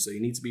questions. So you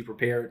need to be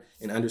prepared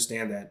and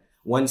understand that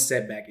one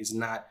setback is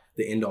not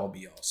the end all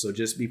be all. So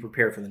just be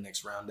prepared for the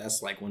next round.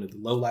 That's like one of the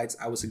lowlights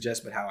I would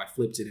suggest, but how I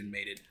flipped it and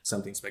made it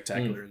something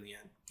spectacular in the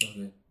end.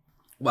 Okay.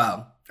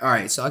 Wow. All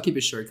right. So I'll keep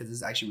it short because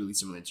it's actually really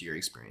similar to your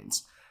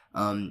experience.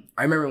 I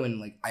remember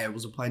when I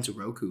was applying to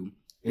Roku.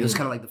 It was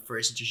kind of like the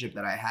first internship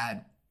that I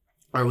had,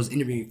 or I was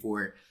interviewing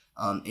for,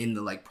 in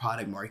the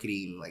product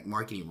marketing,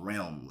 marketing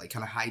realm,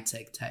 kind of high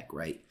tech,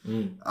 right?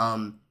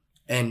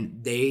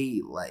 And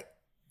they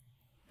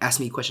asked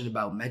me a question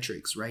about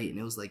metrics, right? And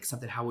it was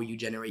something, how will you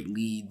generate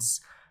leads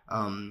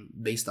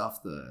based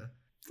off the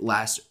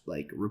last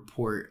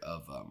report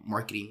of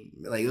marketing?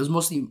 It was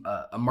mostly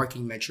a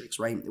marketing metrics,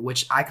 right?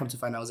 Which I come to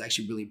find out was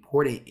actually really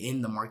important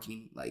in the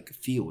marketing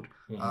field.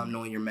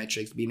 Knowing your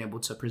metrics, being able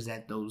to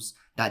present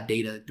that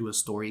data through a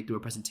story, through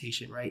a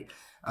presentation, right?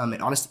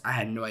 And honestly, I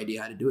had no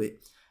idea how to do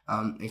it.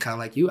 And kind of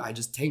like you, I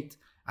just tanked.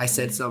 I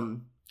said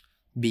some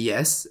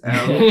BS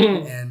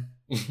and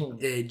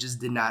it just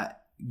did not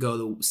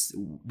go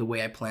the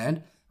way I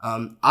planned.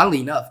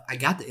 Oddly enough, I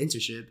got the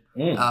internship,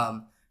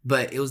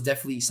 but it was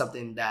definitely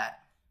something that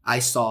I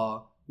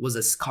saw was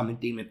a common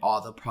theme in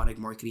all the product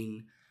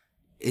marketing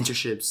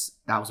internships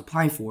that I was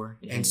applying for.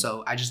 And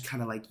so I just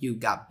kind of like you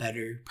got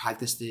better,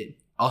 practiced it,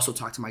 also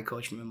talked to my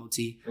coach from MOT.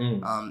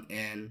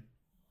 And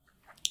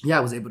yeah,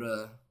 I was able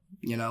to,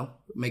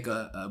 make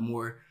a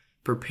more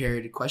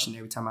prepared question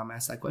every time I'm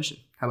asked that question.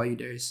 How about you,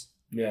 Darius?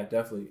 Yeah,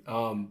 definitely.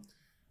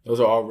 Those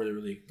are all really,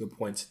 really good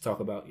points to talk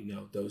about,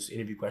 those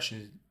interview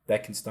questions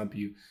that can stump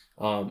you.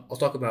 I'll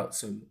talk about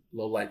some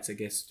lowlights, I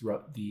guess,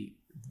 throughout the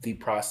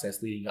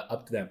process leading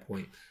up to that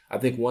point. I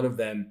think one of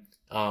them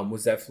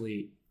was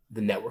definitely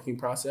the networking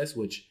process,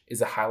 which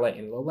is a highlight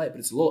and a low light, but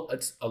it's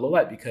a low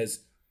light because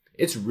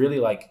it's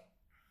really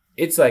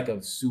it's like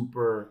a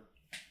super,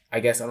 I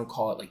guess I don't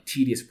call it like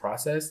tedious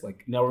process,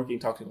 like networking,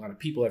 talking to a lot of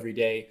people every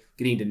day,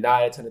 getting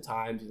denied a ton of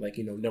times,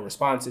 no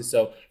responses.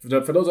 So for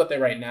those out there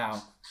right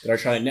now that are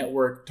trying to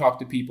network, talk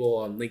to people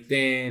on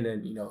LinkedIn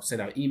and,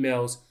 send out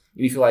emails,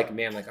 and you feel like,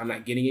 man, like I'm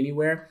not getting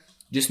anywhere,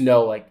 just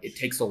know like it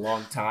takes a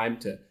long time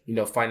to,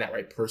 find that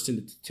right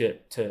person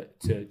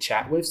to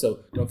chat with. So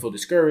don't feel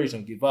discouraged,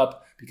 don't give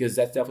up, because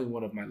that's definitely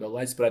one of my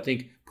lowlights. But I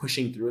think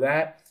pushing through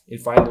that and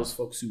find those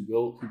folks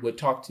who would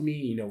talk to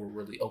me, were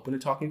really open to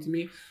talking to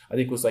me, I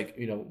think was like,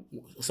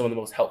 some of the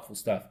most helpful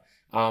stuff.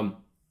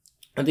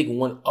 I think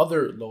one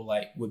other low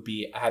light would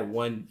be I had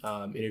one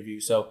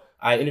interview. So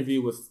I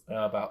interviewed with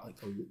about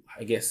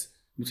I guess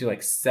between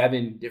like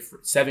seven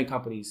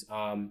companies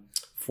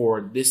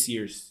for this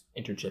year's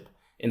internship.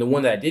 And the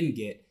one that I didn't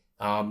get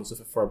was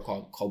with a firm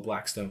called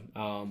Blackstone,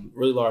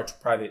 really large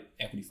private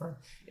equity firm.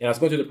 And I was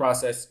going through the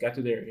process, got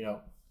through their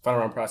final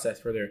round process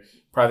for their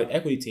private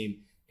equity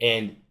team.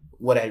 And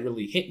what had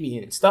really hit me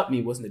and stumped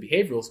me wasn't the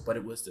behaviorals, but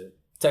it was the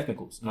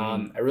technicals.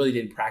 I really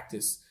didn't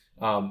practice.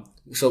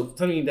 So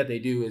something that they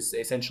do is they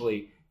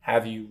essentially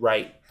have you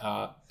write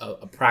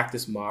a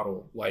practice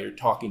model while you're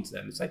talking to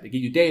them. It's like they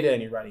give you data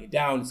and you're writing it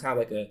down. It's kind of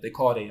like they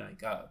call it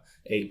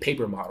a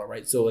paper model,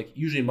 right? So like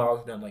usually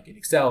models are done like in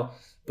Excel,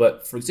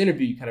 but for this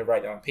interview, you kind of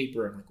write down on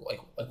paper and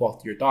like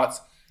walk through your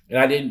thoughts. And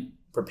I didn't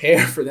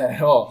prepare for that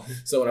at all.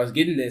 So when I was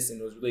getting this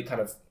and it was really kind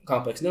of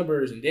complex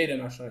numbers and data,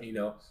 and I was trying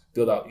to,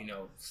 build out,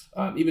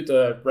 even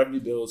the revenue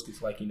bills with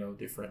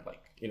different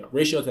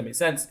ratios that made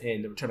sense,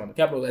 and the return on the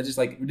capital. I just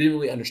we didn't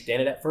really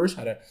understand it at first,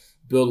 how to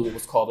build what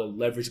was called a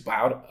leverage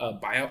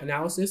buyout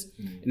analysis.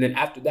 And then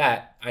after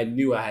that, I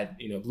knew I had,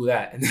 blew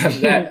that. And after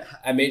that,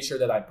 I made sure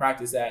that I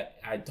practiced that.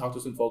 I talked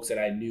to some folks that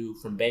I knew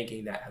from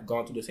banking that had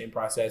gone through the same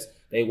process.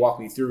 They walked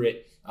me through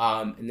it.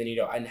 And then,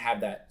 I didn't have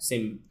that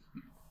same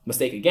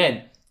mistake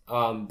again.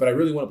 But I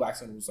really wanted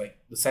Blackstone. It was like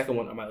the second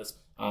one on my list.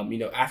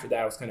 After that,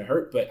 I was kind of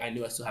hurt, but I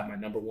knew I still had my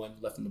number one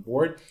left on the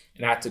board,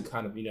 and I had to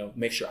kind of,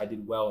 make sure I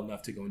did well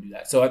enough to go and do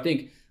that. So I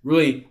think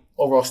really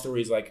overall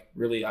story is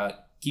really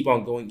keep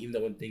on going, even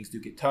though when things do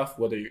get tough,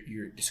 whether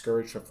you're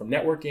discouraged from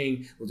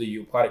networking, whether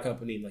you apply to a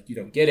company and you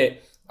don't get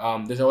it.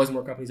 There's always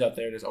more companies out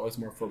there. There's always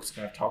more folks to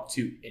kind of talk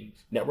to and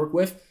network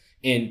with.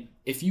 And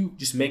if you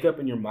just make up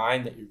in your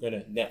mind that you're going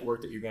to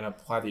network, that you're going to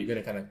apply, that you're going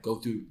to kind of go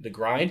through the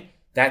grind,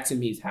 that to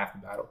me is half the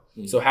battle.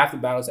 So half the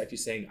battle is actually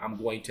saying, I'm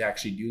going to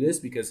actually do this,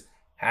 because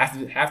half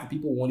the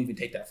people won't even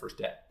take that first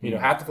step.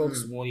 Half the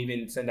folks won't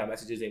even send out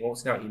messages. They won't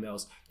send out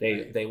emails.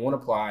 They won't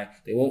apply.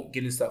 They won't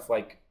get in stuff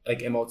like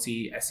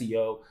MLT,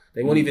 SEO.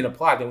 They won't even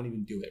apply. They won't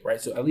even do it,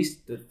 right? So at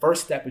least the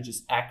first step is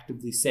just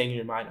actively saying in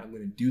your mind, I'm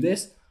going to do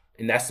this.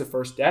 And that's the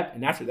first step.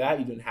 And after that,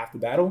 you don't have to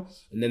battle.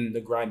 And then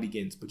the grind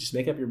begins. But just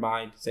make up your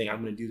mind saying,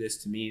 I'm going to do this.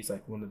 To me, is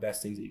one of the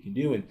best things that you can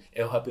do. And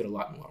it'll help you a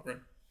lot in the long run.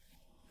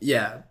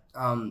 Yeah.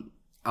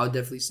 I would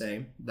definitely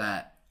say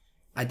that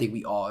I think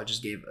we all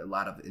just gave a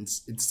lot of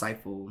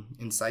insightful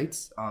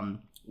insights.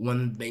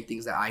 One of the main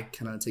things that I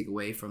kind of take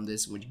away from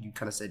this, what you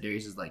kind of said,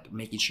 Darius, is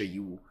making sure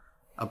you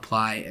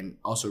apply and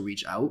also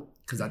reach out,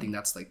 because I think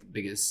that's the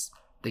biggest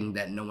thing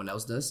that no one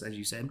else does, as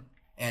you said.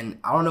 And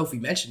I don't know if we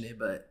mentioned it,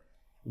 but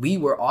we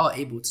were all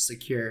able to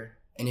secure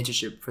an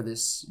internship for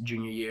this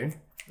junior year.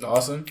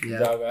 Awesome. Good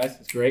job, guys.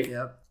 It's great.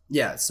 Yep.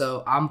 Yeah,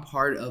 so I'm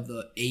part of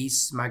the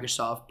ACE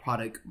Microsoft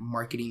Product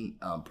Marketing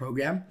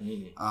program.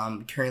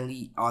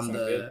 Currently on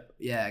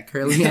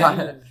currently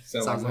on.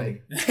 Sounds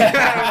like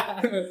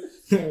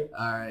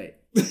all right.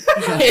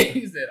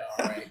 He said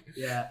all right.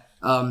 Yeah.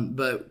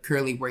 But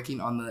currently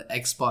working on the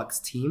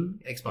Xbox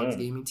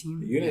gaming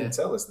team. You didn't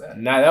tell us that.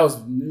 Nah, that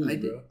was news, I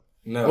did. bro.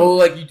 No.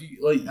 Well, you do.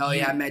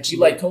 I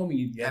mentioned you told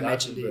me. I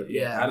mentioned it.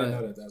 Yeah, I didn't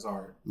know that. That's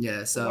hard.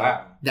 Yeah, so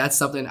wow. That's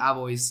something I've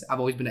always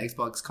been an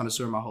Xbox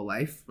connoisseur my whole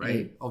life,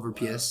 right? Over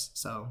PS.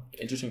 So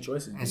interesting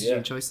choices.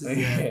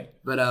 Yeah.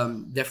 But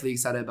definitely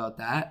excited about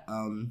that.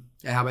 And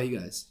how about you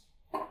guys?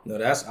 No,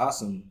 that's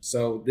awesome.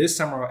 So this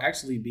summer I'll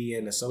actually be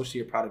an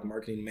associate product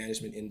marketing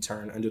management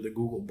intern under the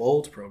Google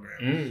Bold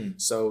program.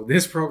 So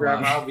this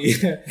program I'll be.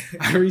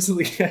 I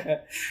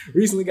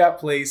recently got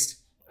placed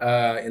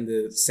in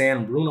the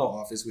San Bruno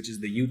office, which is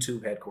the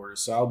YouTube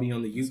headquarters. So I'll be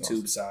on the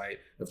YouTube side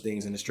of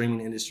things in the streaming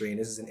industry. And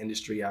this is an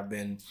industry I've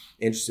been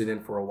interested in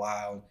for a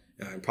while.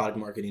 And product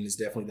marketing is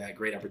definitely that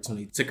great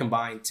opportunity to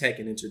combine tech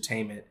and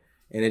entertainment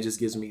And it just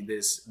gives me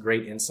this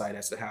great insight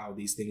as to how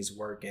these things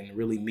work, and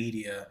really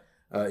media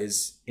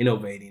is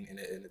innovating in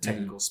the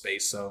technical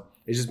space. So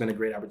it's just been a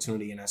great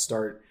opportunity. And I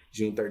start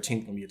June 13th,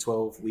 going to be a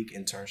 12-week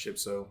internship.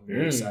 So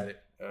very excited.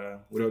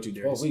 What about you,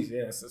 Darius? 12 weeks,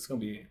 yeah. It's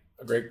going to be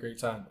a great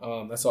time.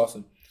 That's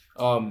awesome.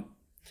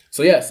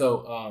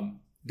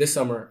 This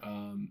summer,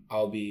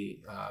 I'll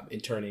be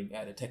interning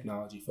at a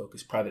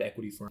technology-focused private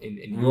equity firm in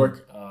New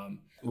York.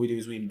 What we do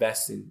is we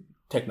invest in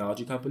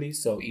technology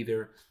companies. So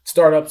either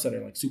startups that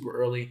are like super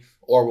early,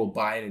 or we'll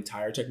buy an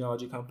entire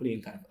technology company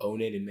and kind of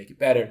own it and make it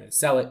better and then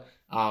sell it.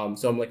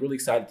 So I'm like really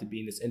excited to be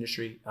in this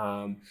industry.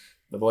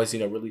 I've always,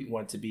 really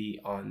wanted to be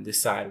on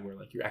this side where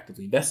like you're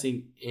actively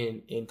investing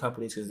in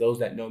companies, because those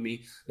that know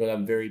me know that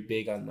I'm very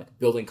big on like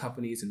building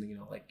companies and,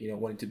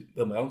 wanting to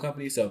build my own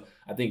company. So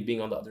I think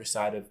being on the other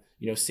side of,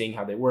 seeing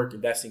how they work,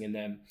 investing in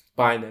them,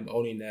 buying them,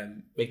 owning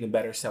them, making them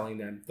better, selling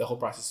them, the whole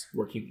process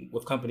working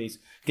with companies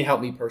can help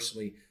me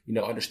personally,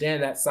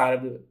 understand that side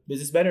of the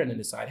business better, and then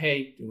decide,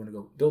 hey, do you want to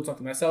go build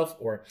something myself,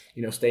 or,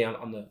 stay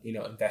on the,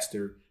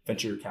 investor,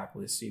 venture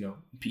capitalist,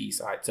 PE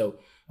side. So,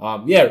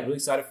 really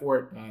excited for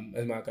it.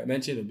 As Malachi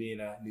mentioned, it'll be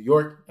in New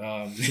York.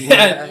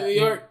 New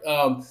York.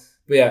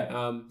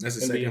 That's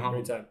a second home.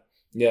 Great time.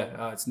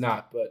 Yeah, it's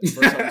not, but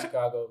first time in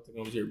Chicago,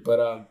 second home here.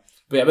 But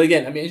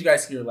again, as you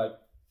guys hear, like,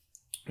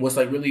 what's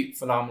like really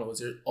phenomenal is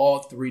there's all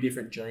 3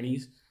 different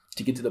journeys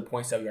to get to the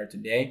points that we are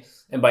today.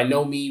 And by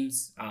no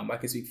means, I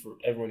can speak for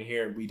everyone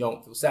here, we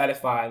don't feel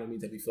satisfied. It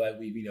means that we feel like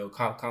we've,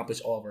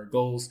 accomplished all of our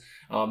goals.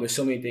 There's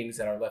so many things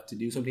that are left to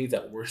do, some things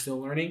that we're still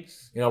learning.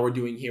 All we're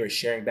doing here is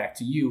sharing back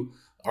to you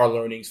our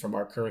learnings from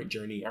our current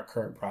journey, our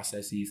current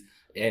processes.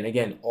 And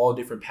again, all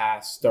different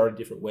paths started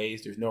different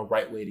ways. There's no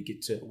right way to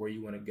get to where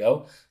you want to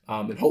go.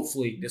 And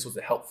hopefully this was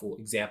a helpful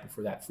example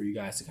for that, for you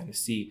guys to kind of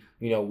see,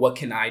 what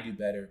can I do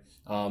better?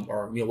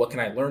 Or what can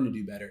I learn to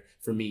do better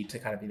for me to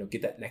kind of,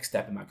 get that next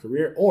step in my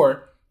career?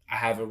 Or I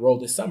have a role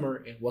this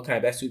summer, and what can I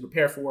best do to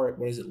prepare for it?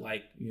 What is it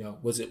like?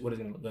 What is it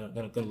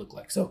going to look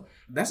like? So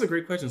that's a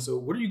great question. So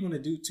what are you going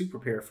to do to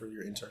prepare for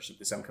your internship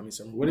this upcoming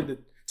summer? What are the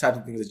type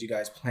of things that you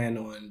guys plan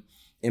on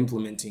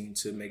implementing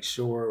to make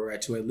sure, or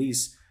to at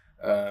least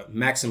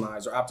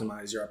maximize or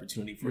optimize your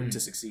opportunity for to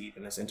succeed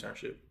in this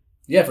internship?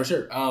 Yeah, for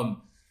sure.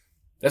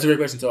 That's a great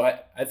question. So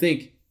I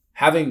think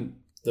having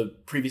the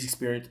previous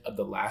experience of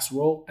the last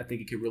role, I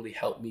think it could really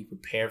help me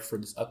prepare for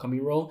this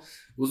upcoming role.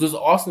 What's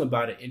awesome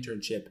about an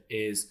internship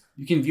is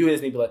you can view it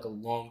as maybe like a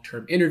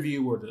long-term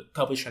interview where the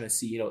company's trying to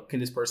see, can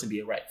this person be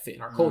a right fit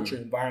in our culture,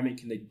 environment?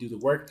 Can they do the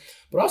work?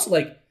 But also,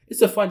 like,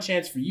 it's a fun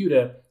chance for you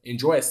to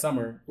enjoy a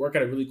summer, work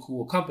at a really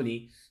cool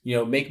company,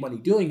 make money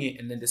doing it,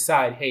 and then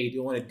decide, hey,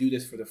 do I want to do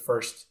this for the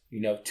first,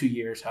 2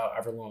 years,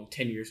 however long,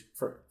 10 years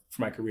for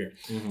my career.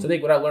 So I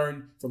think what I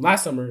learned from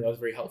last summer that was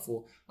very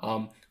helpful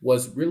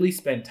was really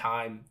spend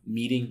time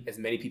meeting as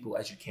many people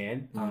as you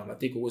can. I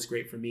think what was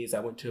great for me is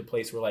I went to a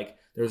place where like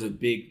there was a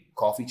big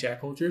coffee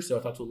chat culture. So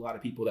I talked to a lot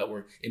of people that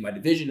were in my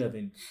division of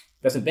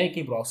investment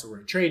banking, but also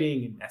were in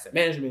trading and asset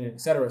management, et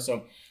cetera.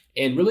 So,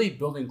 and really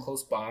building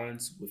close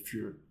bonds with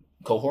your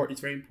cohort is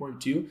very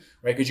important too,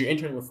 right? Because you're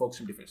interning with folks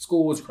from different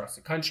schools across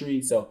the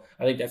country. So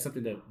I think that's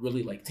something to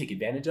really like take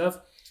advantage of.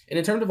 And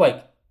in terms of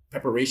like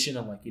preparation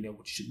on like, what you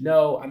should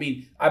know. I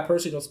mean, I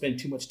personally don't spend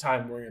too much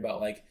time worrying about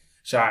like,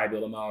 should I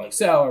build a model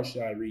Excel or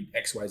should I read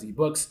XYZ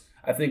books?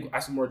 I think I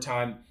spend more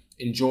time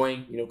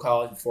enjoying,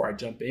 college before I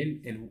jump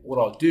in. And what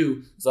I'll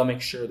do is I'll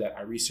make sure that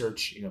I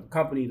research, the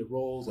company, the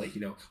roles, like,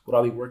 what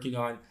I'll be working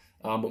on.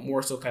 But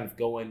more so kind of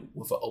going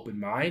with an open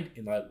mind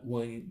and like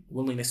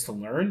willingness to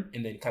learn,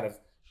 and then kind of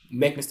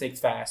make mistakes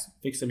fast,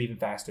 fix them even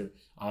faster.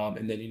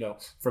 And then,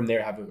 from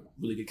there, have a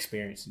really good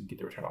experience and get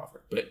the return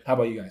offer. But how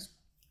about you guys?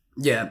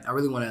 Yeah, I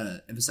really want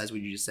to emphasize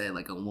what you just said,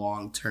 like a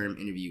long-term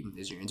interview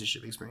is your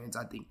internship experience.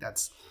 I think that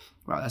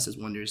says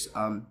wonders.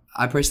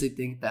 I personally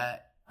think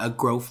that a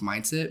growth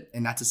mindset,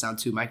 and not to sound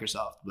too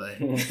Microsoft, but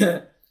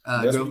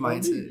growth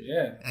mindset.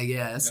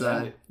 It's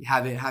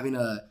having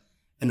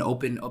an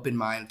open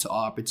mind to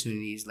all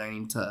opportunities,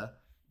 learning to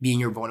be in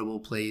your vulnerable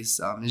place,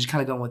 and just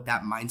kind of going with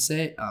that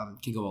mindset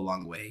can go a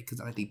long way,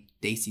 because I think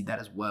they see that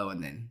as well,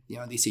 and then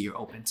they see you're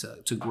open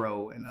to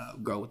grow and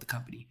grow with the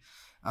company.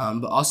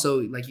 But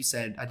also, like you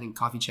said, I think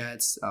coffee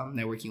chats,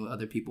 networking with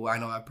other people. I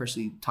know I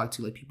personally talked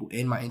to like people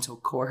in my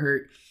Intel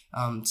cohort,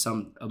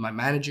 some of my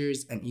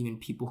managers, and even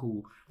people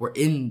who were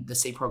in the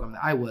same program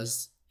that I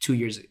was 2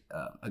 years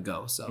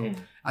ago. So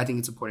I think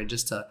it's important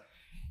just to,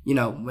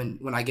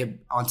 when I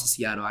get onto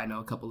Seattle, I know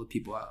a couple of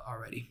people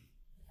already.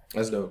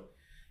 That's dope.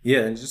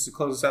 Yeah, and just to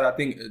close this out, I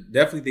think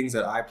definitely things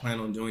that I plan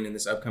on doing in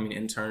this upcoming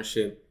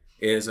internship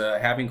is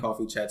having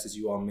coffee chats, as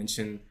you all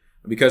mentioned.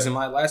 Because in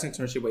my last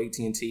internship with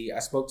AT&T, I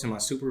spoke to my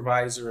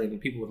supervisor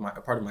and people with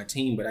a part of my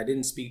team, but I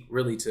didn't speak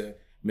really to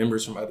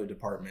members from other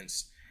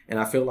departments. And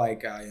I feel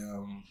like I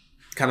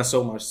kind of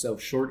sold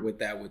myself short with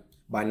that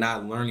by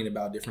not learning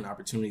about different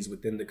opportunities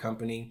within the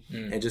company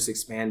and just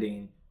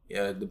expanding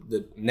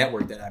the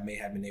network that I may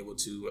have been able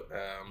to,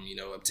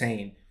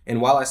 obtain And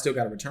while I still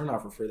got a return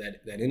offer for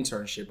that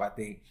internship, I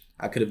think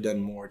I could have done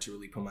more to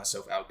really put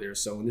myself out there.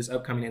 So in this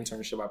upcoming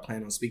internship, I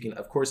plan on speaking,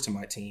 of course, to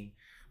my team,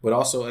 but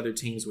also other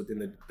teams within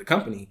the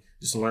company,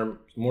 just to learn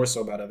more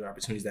so about other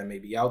opportunities that may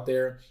be out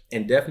there.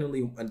 And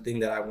definitely one thing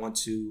that I want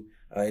to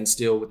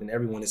instill within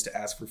everyone is to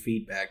ask for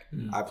feedback.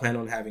 I plan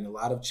on having a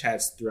lot of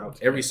chats throughout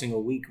every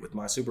single week with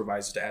my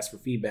supervisors to ask for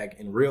feedback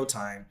in real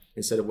time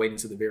instead of waiting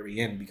to the very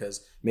end,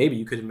 because maybe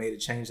you could have made a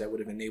change that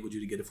would have enabled you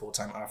to get a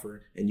full-time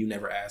offer and you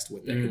never asked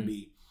what that could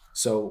be.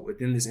 So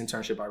within this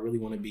internship, I really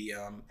want to be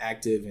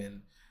active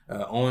and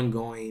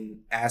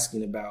ongoing,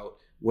 asking about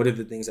what are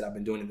the things that I've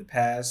been doing in the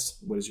past,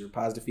 what is your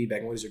positive feedback,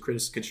 and what is your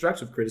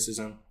constructive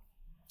criticism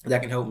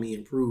that can help me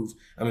improve.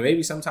 I mean,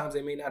 maybe sometimes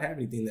they may not have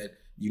anything that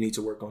you need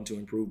to work on to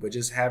improve, but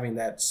just having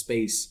that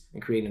space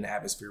and creating an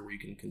atmosphere where you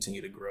can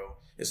continue to grow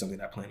is something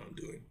I plan on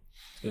doing.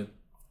 Good.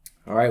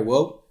 All right,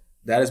 well,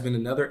 that has been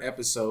another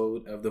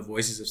episode of the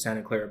Voices of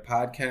Santa Clara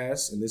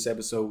podcast. In this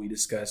episode, we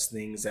discussed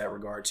things that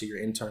regard to your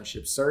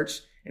internship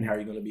search and how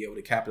you're going to be able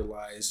to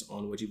capitalize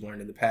on what you've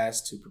learned in the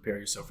past to prepare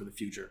yourself for the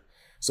future.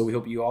 So we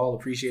hope you all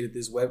appreciated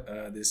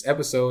this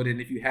episode. And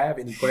if you have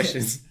any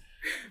questions,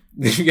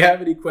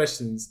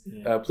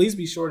 please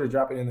be sure to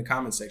drop it in the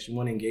comment section. We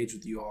want to engage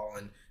with you all,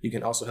 and you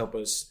can also help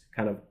us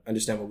kind of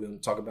understand what we're going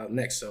to talk about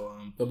next. So,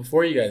 but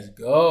before you guys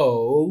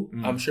go,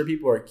 I'm sure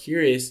people are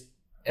curious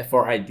if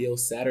our ideal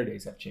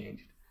Saturdays have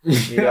changed.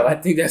 I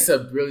think that's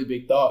a really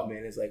big thought,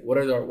 man. It's like, what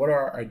are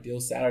our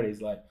ideal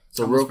Saturdays like?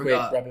 So real quick,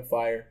 rapid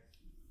fire.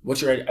 What's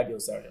your ideal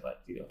Saturday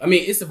like, Tito? I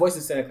mean, it's the Voice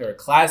of Santa Clara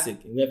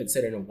Classic, and we haven't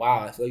said it in a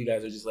while. I feel like you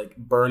guys are just like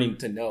burning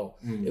to know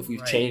if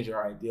we've changed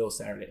our ideal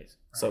Saturdays.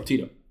 Right. So,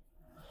 Tito.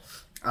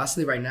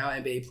 Honestly, right now,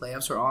 NBA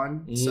playoffs are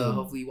on. So,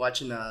 hopefully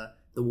watching the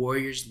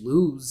Warriors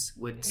lose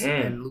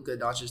and Luka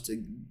Doncic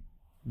to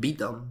beat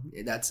them.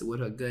 That's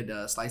with a good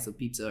slice of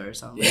pizza or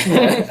something.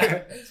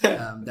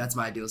 That's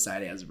my ideal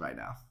Saturday as of right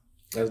now.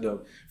 That's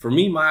dope. For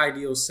me, my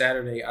ideal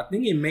Saturday, I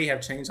think it may have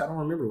changed. I don't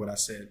remember what I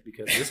said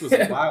because this was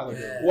a while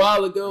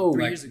ago.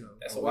 3 years ago.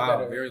 That's a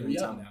while, very long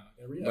time now.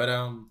 But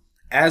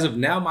as of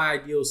now, my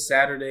ideal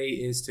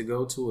Saturday is to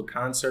go to a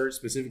concert,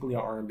 specifically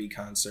an R&B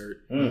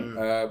concert.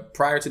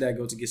 Prior to that,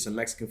 go to get some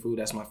Mexican food.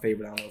 That's my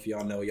favorite. I don't know if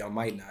y'all know. Y'all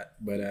might not,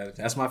 but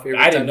that's my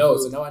favorite. I didn't know,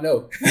 so now I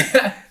know.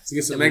 To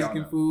get some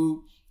Mexican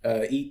food,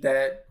 eat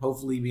that.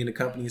 Hopefully, be in the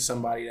company of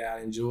somebody that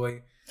I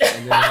enjoy,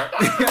 and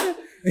then.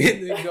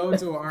 And then go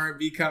to an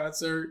R&B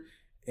concert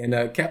and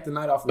cap the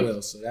night off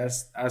well. So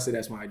I say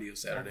that's my ideal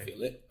Saturday. I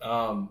feel it.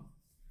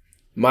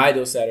 My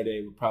ideal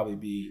Saturday would probably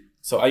be,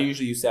 so I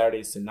usually use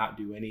Saturdays to not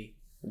do any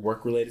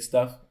work-related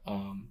stuff.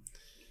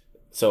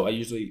 So I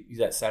usually use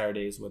that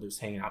Saturdays, whether it's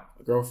hanging out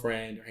with a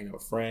girlfriend or hanging out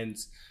with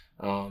friends.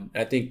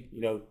 I think,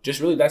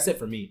 just really that's it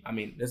for me. I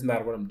mean, it doesn't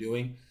matter what I'm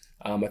doing.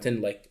 I tend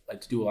to like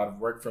to do a lot of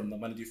work from the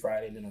Monday through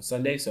Friday and then on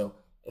Sunday. So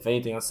if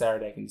anything on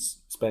Saturday, I can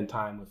spend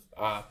time with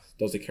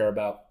those I care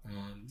about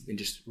and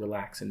just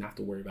relax and not have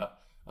to worry about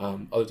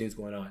other things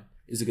going on.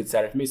 It's a good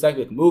Saturday for me. It's like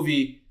a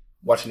movie,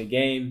 watching a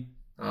game,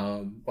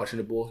 watching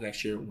the Bulls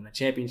next year win a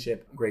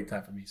championship. Great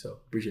time for me. So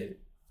appreciate it.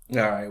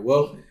 All right.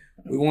 Well,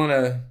 we want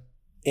to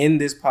end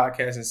this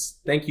podcast and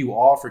thank you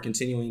all for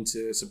continuing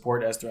to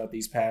support us throughout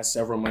these past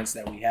several months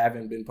that we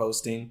haven't been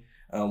posting.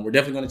 We're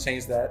definitely going to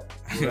change that.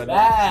 We're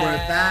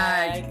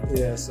back.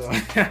 Yeah, so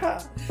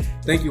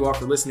thank you all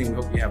for listening.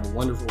 We hope you have a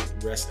wonderful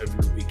rest of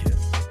your weekend.